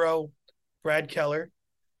Yarbrough, Brad Keller.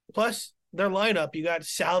 Plus, their lineup, you got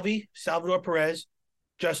Salvador Perez,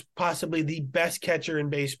 just possibly the best catcher in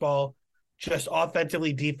baseball, just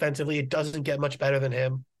offensively, defensively. It doesn't get much better than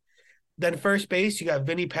him. Then first base, you got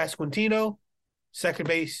Vinny Pasquantino. Second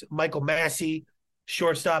base, Michael Massey.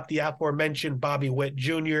 Shortstop, the aforementioned Bobby Witt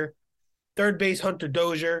Jr. Third base, Hunter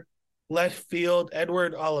Dozier. Left field,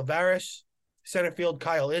 Edward Olivares. Center field,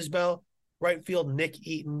 Kyle Isbell. Right field, Nick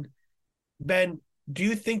Eaton. Ben, do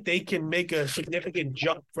you think they can make a significant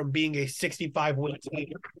jump from being a 65-win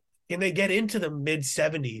team? Can they get into the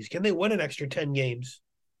mid-70s? Can they win an extra 10 games?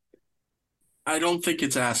 I don't think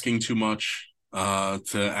it's asking too much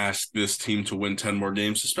to ask this team to win 10 more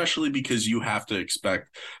games, especially because you have to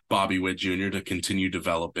expect Bobby Witt Jr. to continue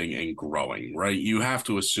developing and growing, right? You have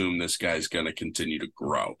to assume this guy's going to continue to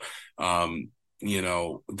grow.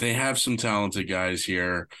 They have some talented guys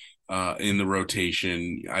here in the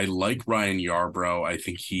rotation. I like Ryan Yarbrough. I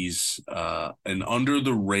think he's an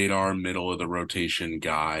under-the-radar, middle-of-the-rotation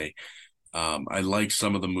guy. I like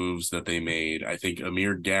some of the moves that they made. I think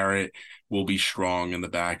Amir Garrett will be strong in the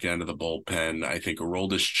back end of the bullpen. I think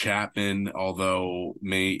Aroldis Chapman, although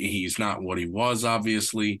he's not what he was,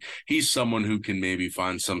 obviously, he's someone who can maybe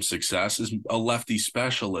find some success as a lefty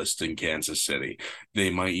specialist in Kansas City. They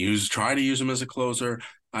might try to use him as a closer.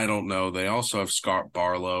 I don't know. They also have Scott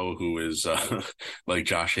Barlow, who is like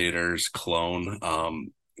Josh Hader's clone.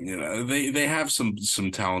 They have some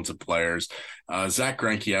talented players. Zach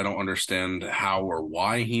Greinke, I don't understand how or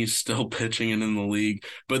why he's still pitching and in the league,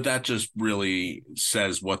 but that just really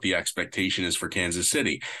says what the expectation is for Kansas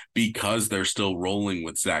City, because they're still rolling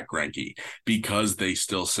with Zach Greinke, because they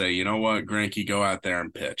still say, you know what, Greinke, go out there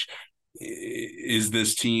and pitch. Is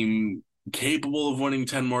this team capable of winning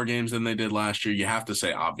 10 more games than they did last year? You have to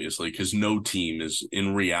say, obviously, because no team is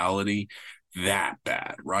in reality that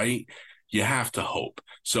bad, right? You have to hope.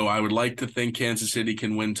 So I would like to think Kansas City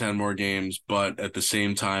can win 10 more games, but at the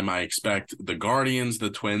same time, I expect the Guardians,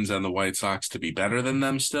 the Twins, and the White Sox to be better than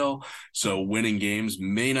them still. So winning games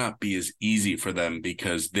may not be as easy for them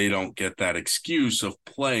because they don't get that excuse of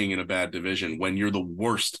playing in a bad division when you're the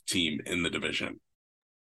worst team in the division.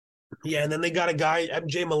 Yeah, and then they got a guy,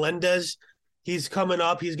 MJ Melendez. He's coming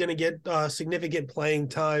up. He's going to get significant playing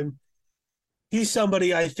time. He's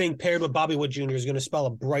somebody I think paired with Bobby Witt Jr. is going to spell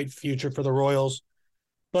a bright future for the Royals.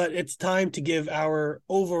 But it's time to give our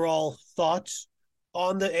overall thoughts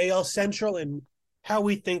on the AL Central and how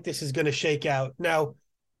we think this is going to shake out. Now,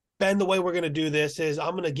 Ben, the way we're going to do this is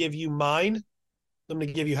I'm going to give you mine. I'm going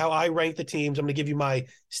to give you how I rank the teams. I'm going to give you my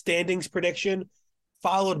standings prediction,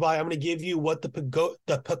 followed by I'm going to give you what the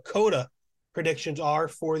PECOTA predictions are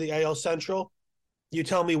for the AL Central. You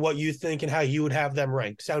tell me what you think and how you would have them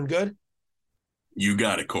ranked. Sound good? You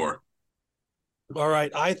got it, Core. All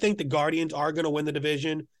right. I think the Guardians are going to win the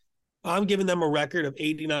division. I'm giving them a record of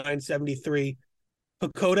 89-73.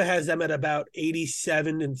 PECOTA has them at about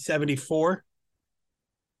 87-74,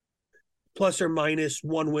 plus or minus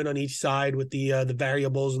one win on each side with the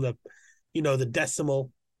variables and the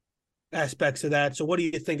decimal aspects of that. So, what do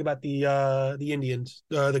you think about the Indians,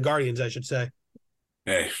 the Guardians, I should say?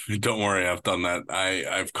 Hey, don't worry, I've done that.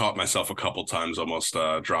 I've caught myself a couple times almost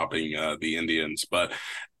dropping the Indians, but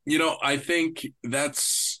I think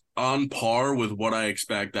that's on par with what I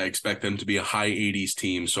expect. I expect them to be a high 80s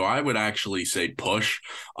team, so I would actually say push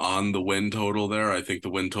on the win total there. I think the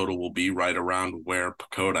win total will be right around where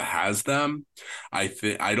Pacoda has them. I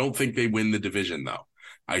don't think they win the division though.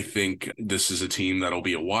 I think this is a team that'll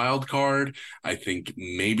be a wild card. I think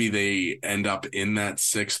maybe they end up in that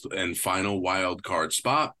sixth and final wild card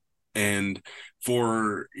spot. And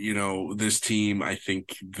for, this team, I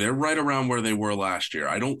think they're right around where they were last year.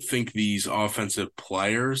 I don't think these offensive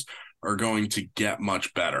players are going to get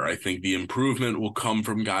much better. I think the improvement will come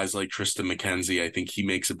from guys like Tristan McKenzie. I think he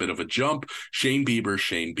makes a bit of a jump. Shane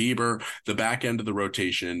Bieber. The back end of the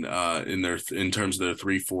rotation in terms of their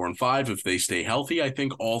 3, 4, and 5, if they stay healthy, I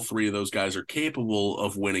think all three of those guys are capable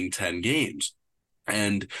of winning 10 games.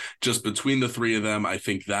 And just between the three of them, I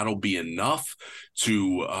think that'll be enough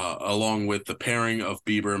to, along with the pairing of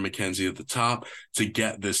Bieber and McKenzie at the top, to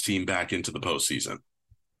get this team back into the postseason.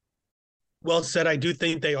 Well said. I do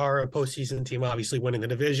think they are a postseason team, obviously winning the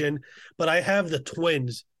division, but I have the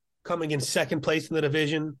Twins coming in second place in the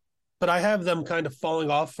division, but I have them kind of falling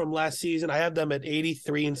off from last season. I have them at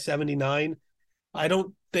 83 and 79. I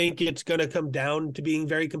don't think it's going to come down to being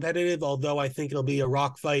very competitive, although I think it'll be a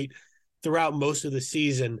rock fight throughout most of the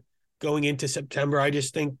season going into September. I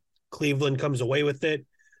just think Cleveland comes away with it.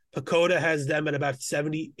 Pacoda has them at about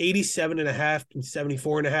 87 and a half and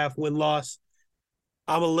 74 and a half win-loss.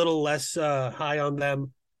 I'm a little less high on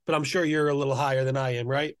them, but I'm sure you're a little higher than I am,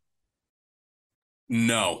 right?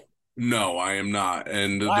 No, I am not.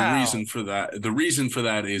 And Wow. the reason for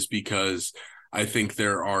that is because I think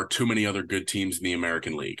there are too many other good teams in the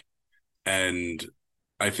American League. And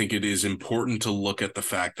I think it is important to look at the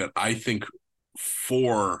fact that I think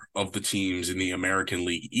 4 of the teams in the American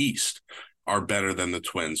League East are better than the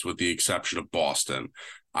Twins, with the exception of Boston.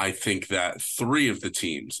 I think that 3 of the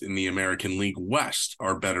teams in the American League West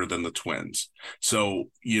are better than the Twins.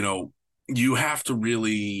 So, you have to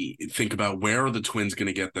really think about where are the Twins going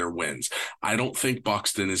to get their wins. I don't think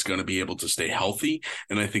Buxton is going to be able to stay healthy,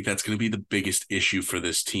 and I think that's going to be the biggest issue for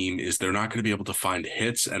this team is they're not going to be able to find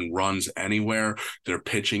hits and runs anywhere. Their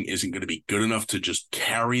pitching isn't going to be good enough to just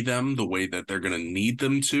carry them the way that they're going to need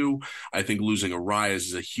them to. I think losing Arias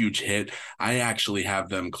is a huge hit. I actually have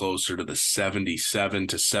them closer to the 77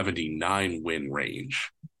 to 79 win range.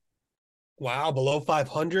 Wow, below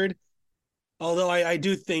 500. Although I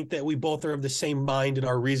do think that we both are of the same mind in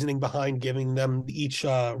our reasoning behind giving them each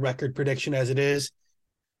record prediction as it is.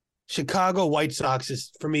 Chicago White Sox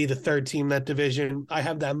is, for me, the third team in that division. I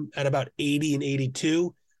have them at about 80 and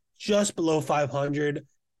 82, just below 500.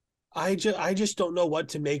 I just don't know what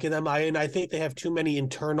to make of them. I think they have too many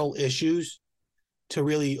internal issues to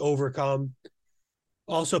really overcome.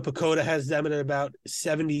 Also, Pacoda has them at about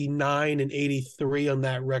 79 and 83 on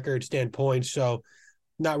that record standpoint. So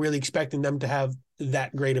not really expecting them to have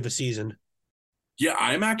that great of a season. Yeah,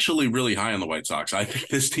 I'm actually really high on the White Sox. I think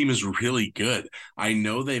this team is really good. I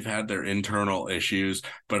know they've had their internal issues,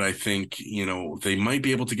 but I think, they might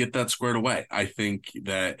be able to get that squared away. I think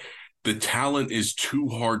that the talent is too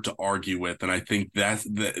hard to argue with. And I think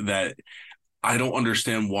that I don't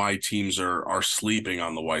understand why teams are sleeping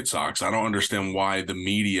on the White Sox. I don't understand why the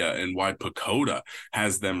media and why Pacoda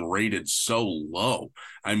has them rated so low.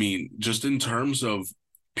 I mean, just in terms of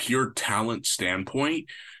pure talent standpoint,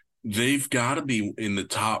 they've got to be in the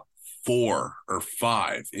top 4 or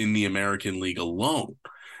 5 in the American League alone.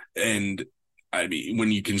 And I mean, when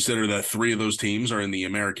you consider that 3 of those teams are in the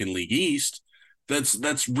American League East,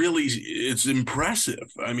 that's really, it's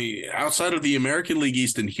impressive. I mean, outside of the American League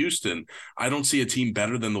East in Houston, I don't see a team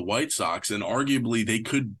better than the White Sox, and arguably they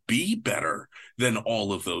could be better than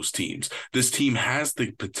all of those teams. This team has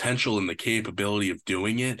the potential and the capability of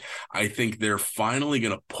doing it. I think they're finally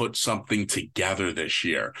going to put something together this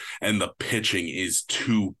year, and the pitching is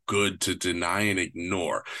too good to deny and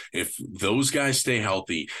ignore. If those guys stay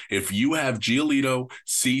healthy, if you have Giolito,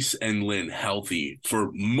 Cease, and Lynn healthy for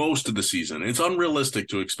most of the season, it's unrealistic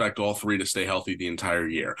to expect all 3 to stay healthy the entire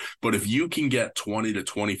year. But if you can get 20 to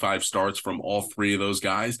 25 starts from all 3 of those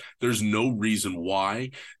guys, there's no reason why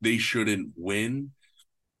they shouldn't win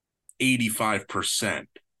 85%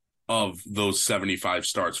 of those 75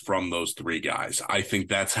 starts from those 3 guys. I think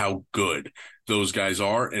that's how good those guys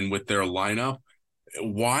are. And with their lineup,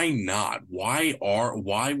 why not? Why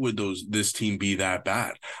would this team be that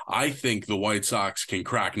bad? I think the White Sox can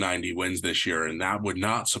crack 90 wins this year, and that would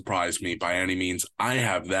not surprise me by any means. I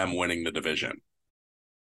have them winning the division.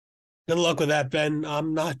 Good luck with that, Ben.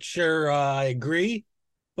 I'm not sure I agree,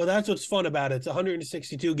 but that's what's fun about it. It's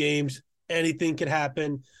 162 games. anything could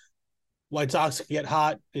happen. White Sox could get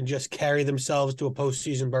hot and just carry themselves to a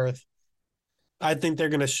postseason berth. I think they're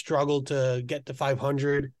going to struggle to get to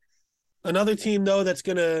 500. Another team, though, that's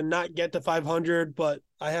going to not get to 500, but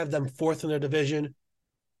I have them fourth in their division.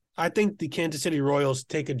 I think the Kansas City Royals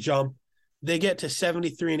take a jump. They get to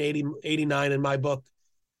 73 and 89 in my book.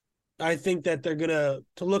 I think that they're going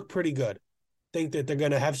to look pretty good. I think that they're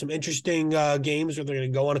going to have some interesting games where they're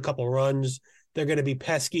going to go on a couple runs. They're going to be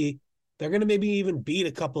pesky. They're going to maybe even beat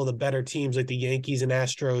a couple of the better teams like the Yankees and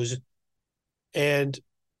Astros. And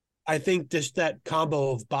I think just that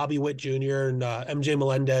combo of Bobby Witt Jr. and MJ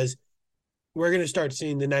Melendez, we're going to start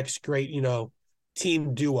seeing the next great,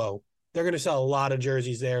 team duo. They're going to sell a lot of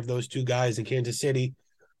jerseys there of those two guys in Kansas City.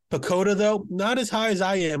 Pacoda, though, not as high as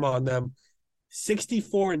I am on them.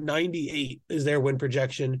 64 and 98 is their win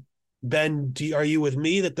projection. Ben, are you with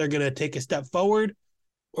me that they're going to take a step forward,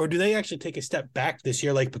 or do they actually take a step back this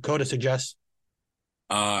year like Pacoda suggests?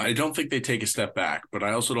 I don't think they take a step back, but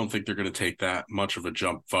I also don't think they're going to take that much of a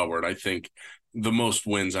jump forward. I think the most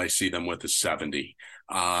wins I see them with is 70.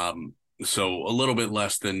 So a little bit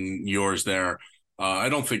less than yours there. I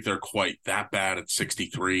don't think they're quite that bad at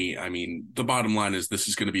 63. I mean, the bottom line is this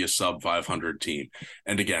is going to be a sub 500 team.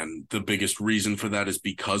 And again, the biggest reason for that is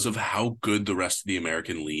because of how good the rest of the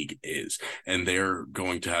American League is. And they're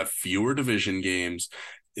going to have fewer division games.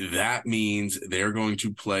 That means they're going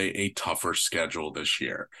to play a tougher schedule this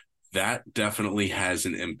year. That definitely has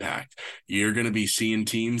an impact. You're going to be seeing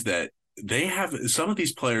teams that some of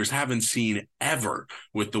these players haven't seen ever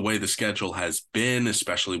with the way the schedule has been,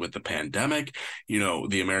 especially with the pandemic.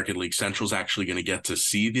 The American League Central is actually going to get to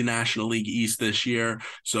see the National League East this year.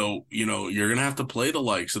 So, you're going to have to play the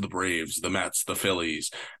likes of the Braves, the Mets, the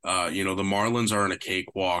Phillies. The Marlins are in a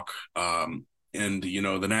cakewalk. And,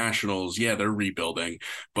 the Nationals, yeah, they're rebuilding.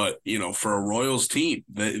 But, for a Royals team,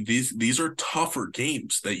 these are tougher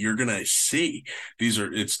games that you're going to see.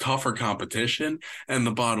 It's tougher competition. And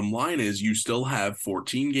the bottom line is you still have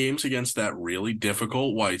 14 games against that really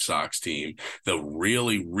difficult White Sox team, the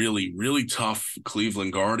really, really, really tough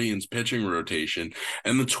Cleveland Guardians pitching rotation,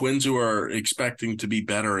 and the Twins, who are expecting to be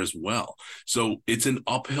better as well. So it's an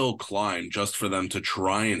uphill climb just for them to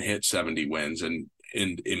try and hit 70 wins and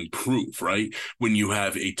improve, right? When you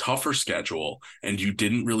have a tougher schedule and you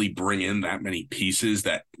didn't really bring in that many pieces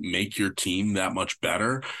that make your team that much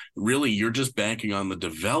better, really you're just banking on the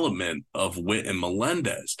development of Witt and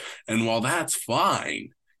Melendez. And while that's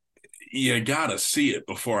fine, you gotta see it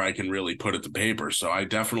before I can really put it to paper. So I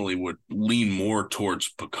definitely would lean more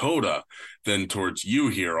towards Pacoda than towards you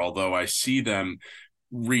here, although I see them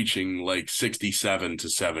reaching like 67 to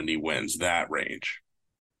 70 wins, that range.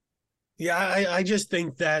 Yeah, I just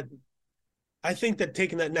think that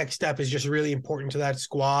taking that next step is just really important to that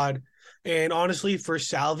squad. And honestly, for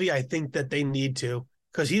Salvi, I think that they need to,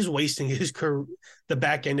 because he's wasting the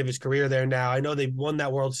back end of his career there now. I know they've won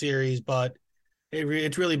that World Series, but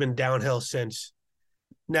it's really been downhill since.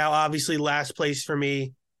 Now, obviously, last place for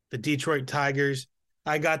me, the Detroit Tigers.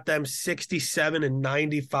 I got them 67 and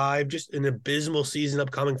 95, just an abysmal season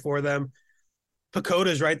upcoming for them.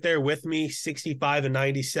 Pacoda's right there with me, 65 and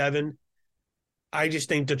 97. I just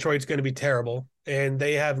think Detroit's going to be terrible, and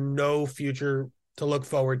they have no future to look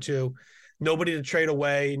forward to. Nobody to trade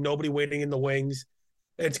away, nobody waiting in the wings.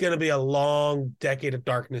 It's going to be a long decade of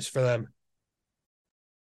darkness for them.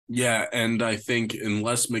 Yeah, and I think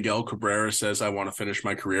unless Miguel Cabrera says, I want to finish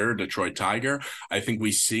my career a Detroit Tiger, I think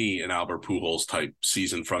we see an Albert Pujols type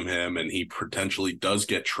season from him, and he potentially does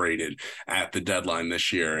get traded at the deadline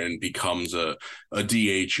this year and becomes a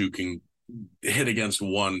DH who can hit against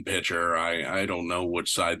one pitcher. I don't know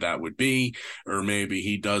which side that would be, or maybe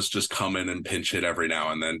he does just come in and pinch hit every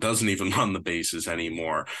now and then, doesn't even run the bases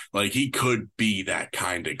anymore. Like, he could be that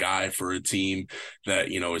kind of guy for a team that,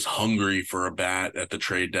 is hungry for a bat at the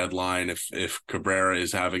trade deadline. If Cabrera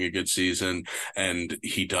is having a good season and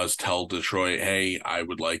he does tell Detroit, hey, I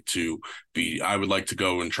would like to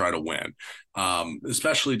go and try to win.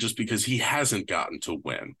 Especially just because he hasn't gotten to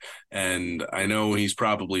win. And I know he's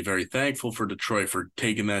probably very thankful for Detroit for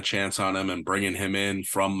taking that chance on him and bringing him in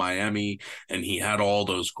from Miami. And he had all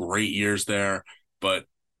those great years there. But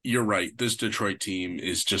you're right. This Detroit team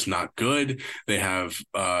is just not good. They have,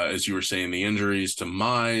 as you were saying, the injuries to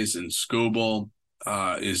Mize and Skubal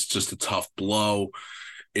is just a tough blow.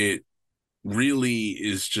 It really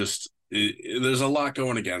is just, there's a lot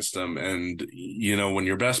going against him. And, when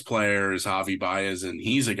your best player is Javi Baez and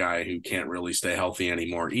he's a guy who can't really stay healthy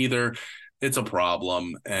anymore either, it's a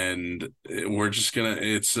problem. And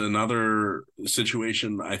it's another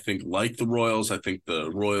situation, I think, like the Royals. I think the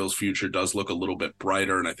Royals' future does look a little bit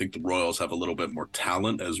brighter, and I think the Royals have a little bit more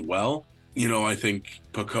talent as well. I think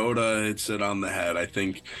Pacoda hits it on the head. I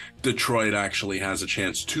think Detroit actually has a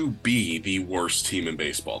chance to be the worst team in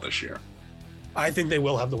baseball this year. I think they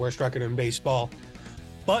will have the worst record in baseball.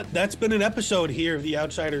 But that's been an episode here of the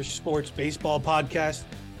Outsider Sports Baseball Podcast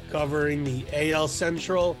covering the AL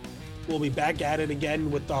Central. We'll be back at it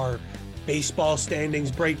again with our baseball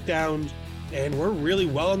standings breakdowns, and we're really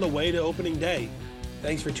well on the way to opening day.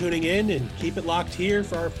 Thanks for tuning in, and keep it locked here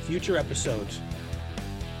for our future episodes.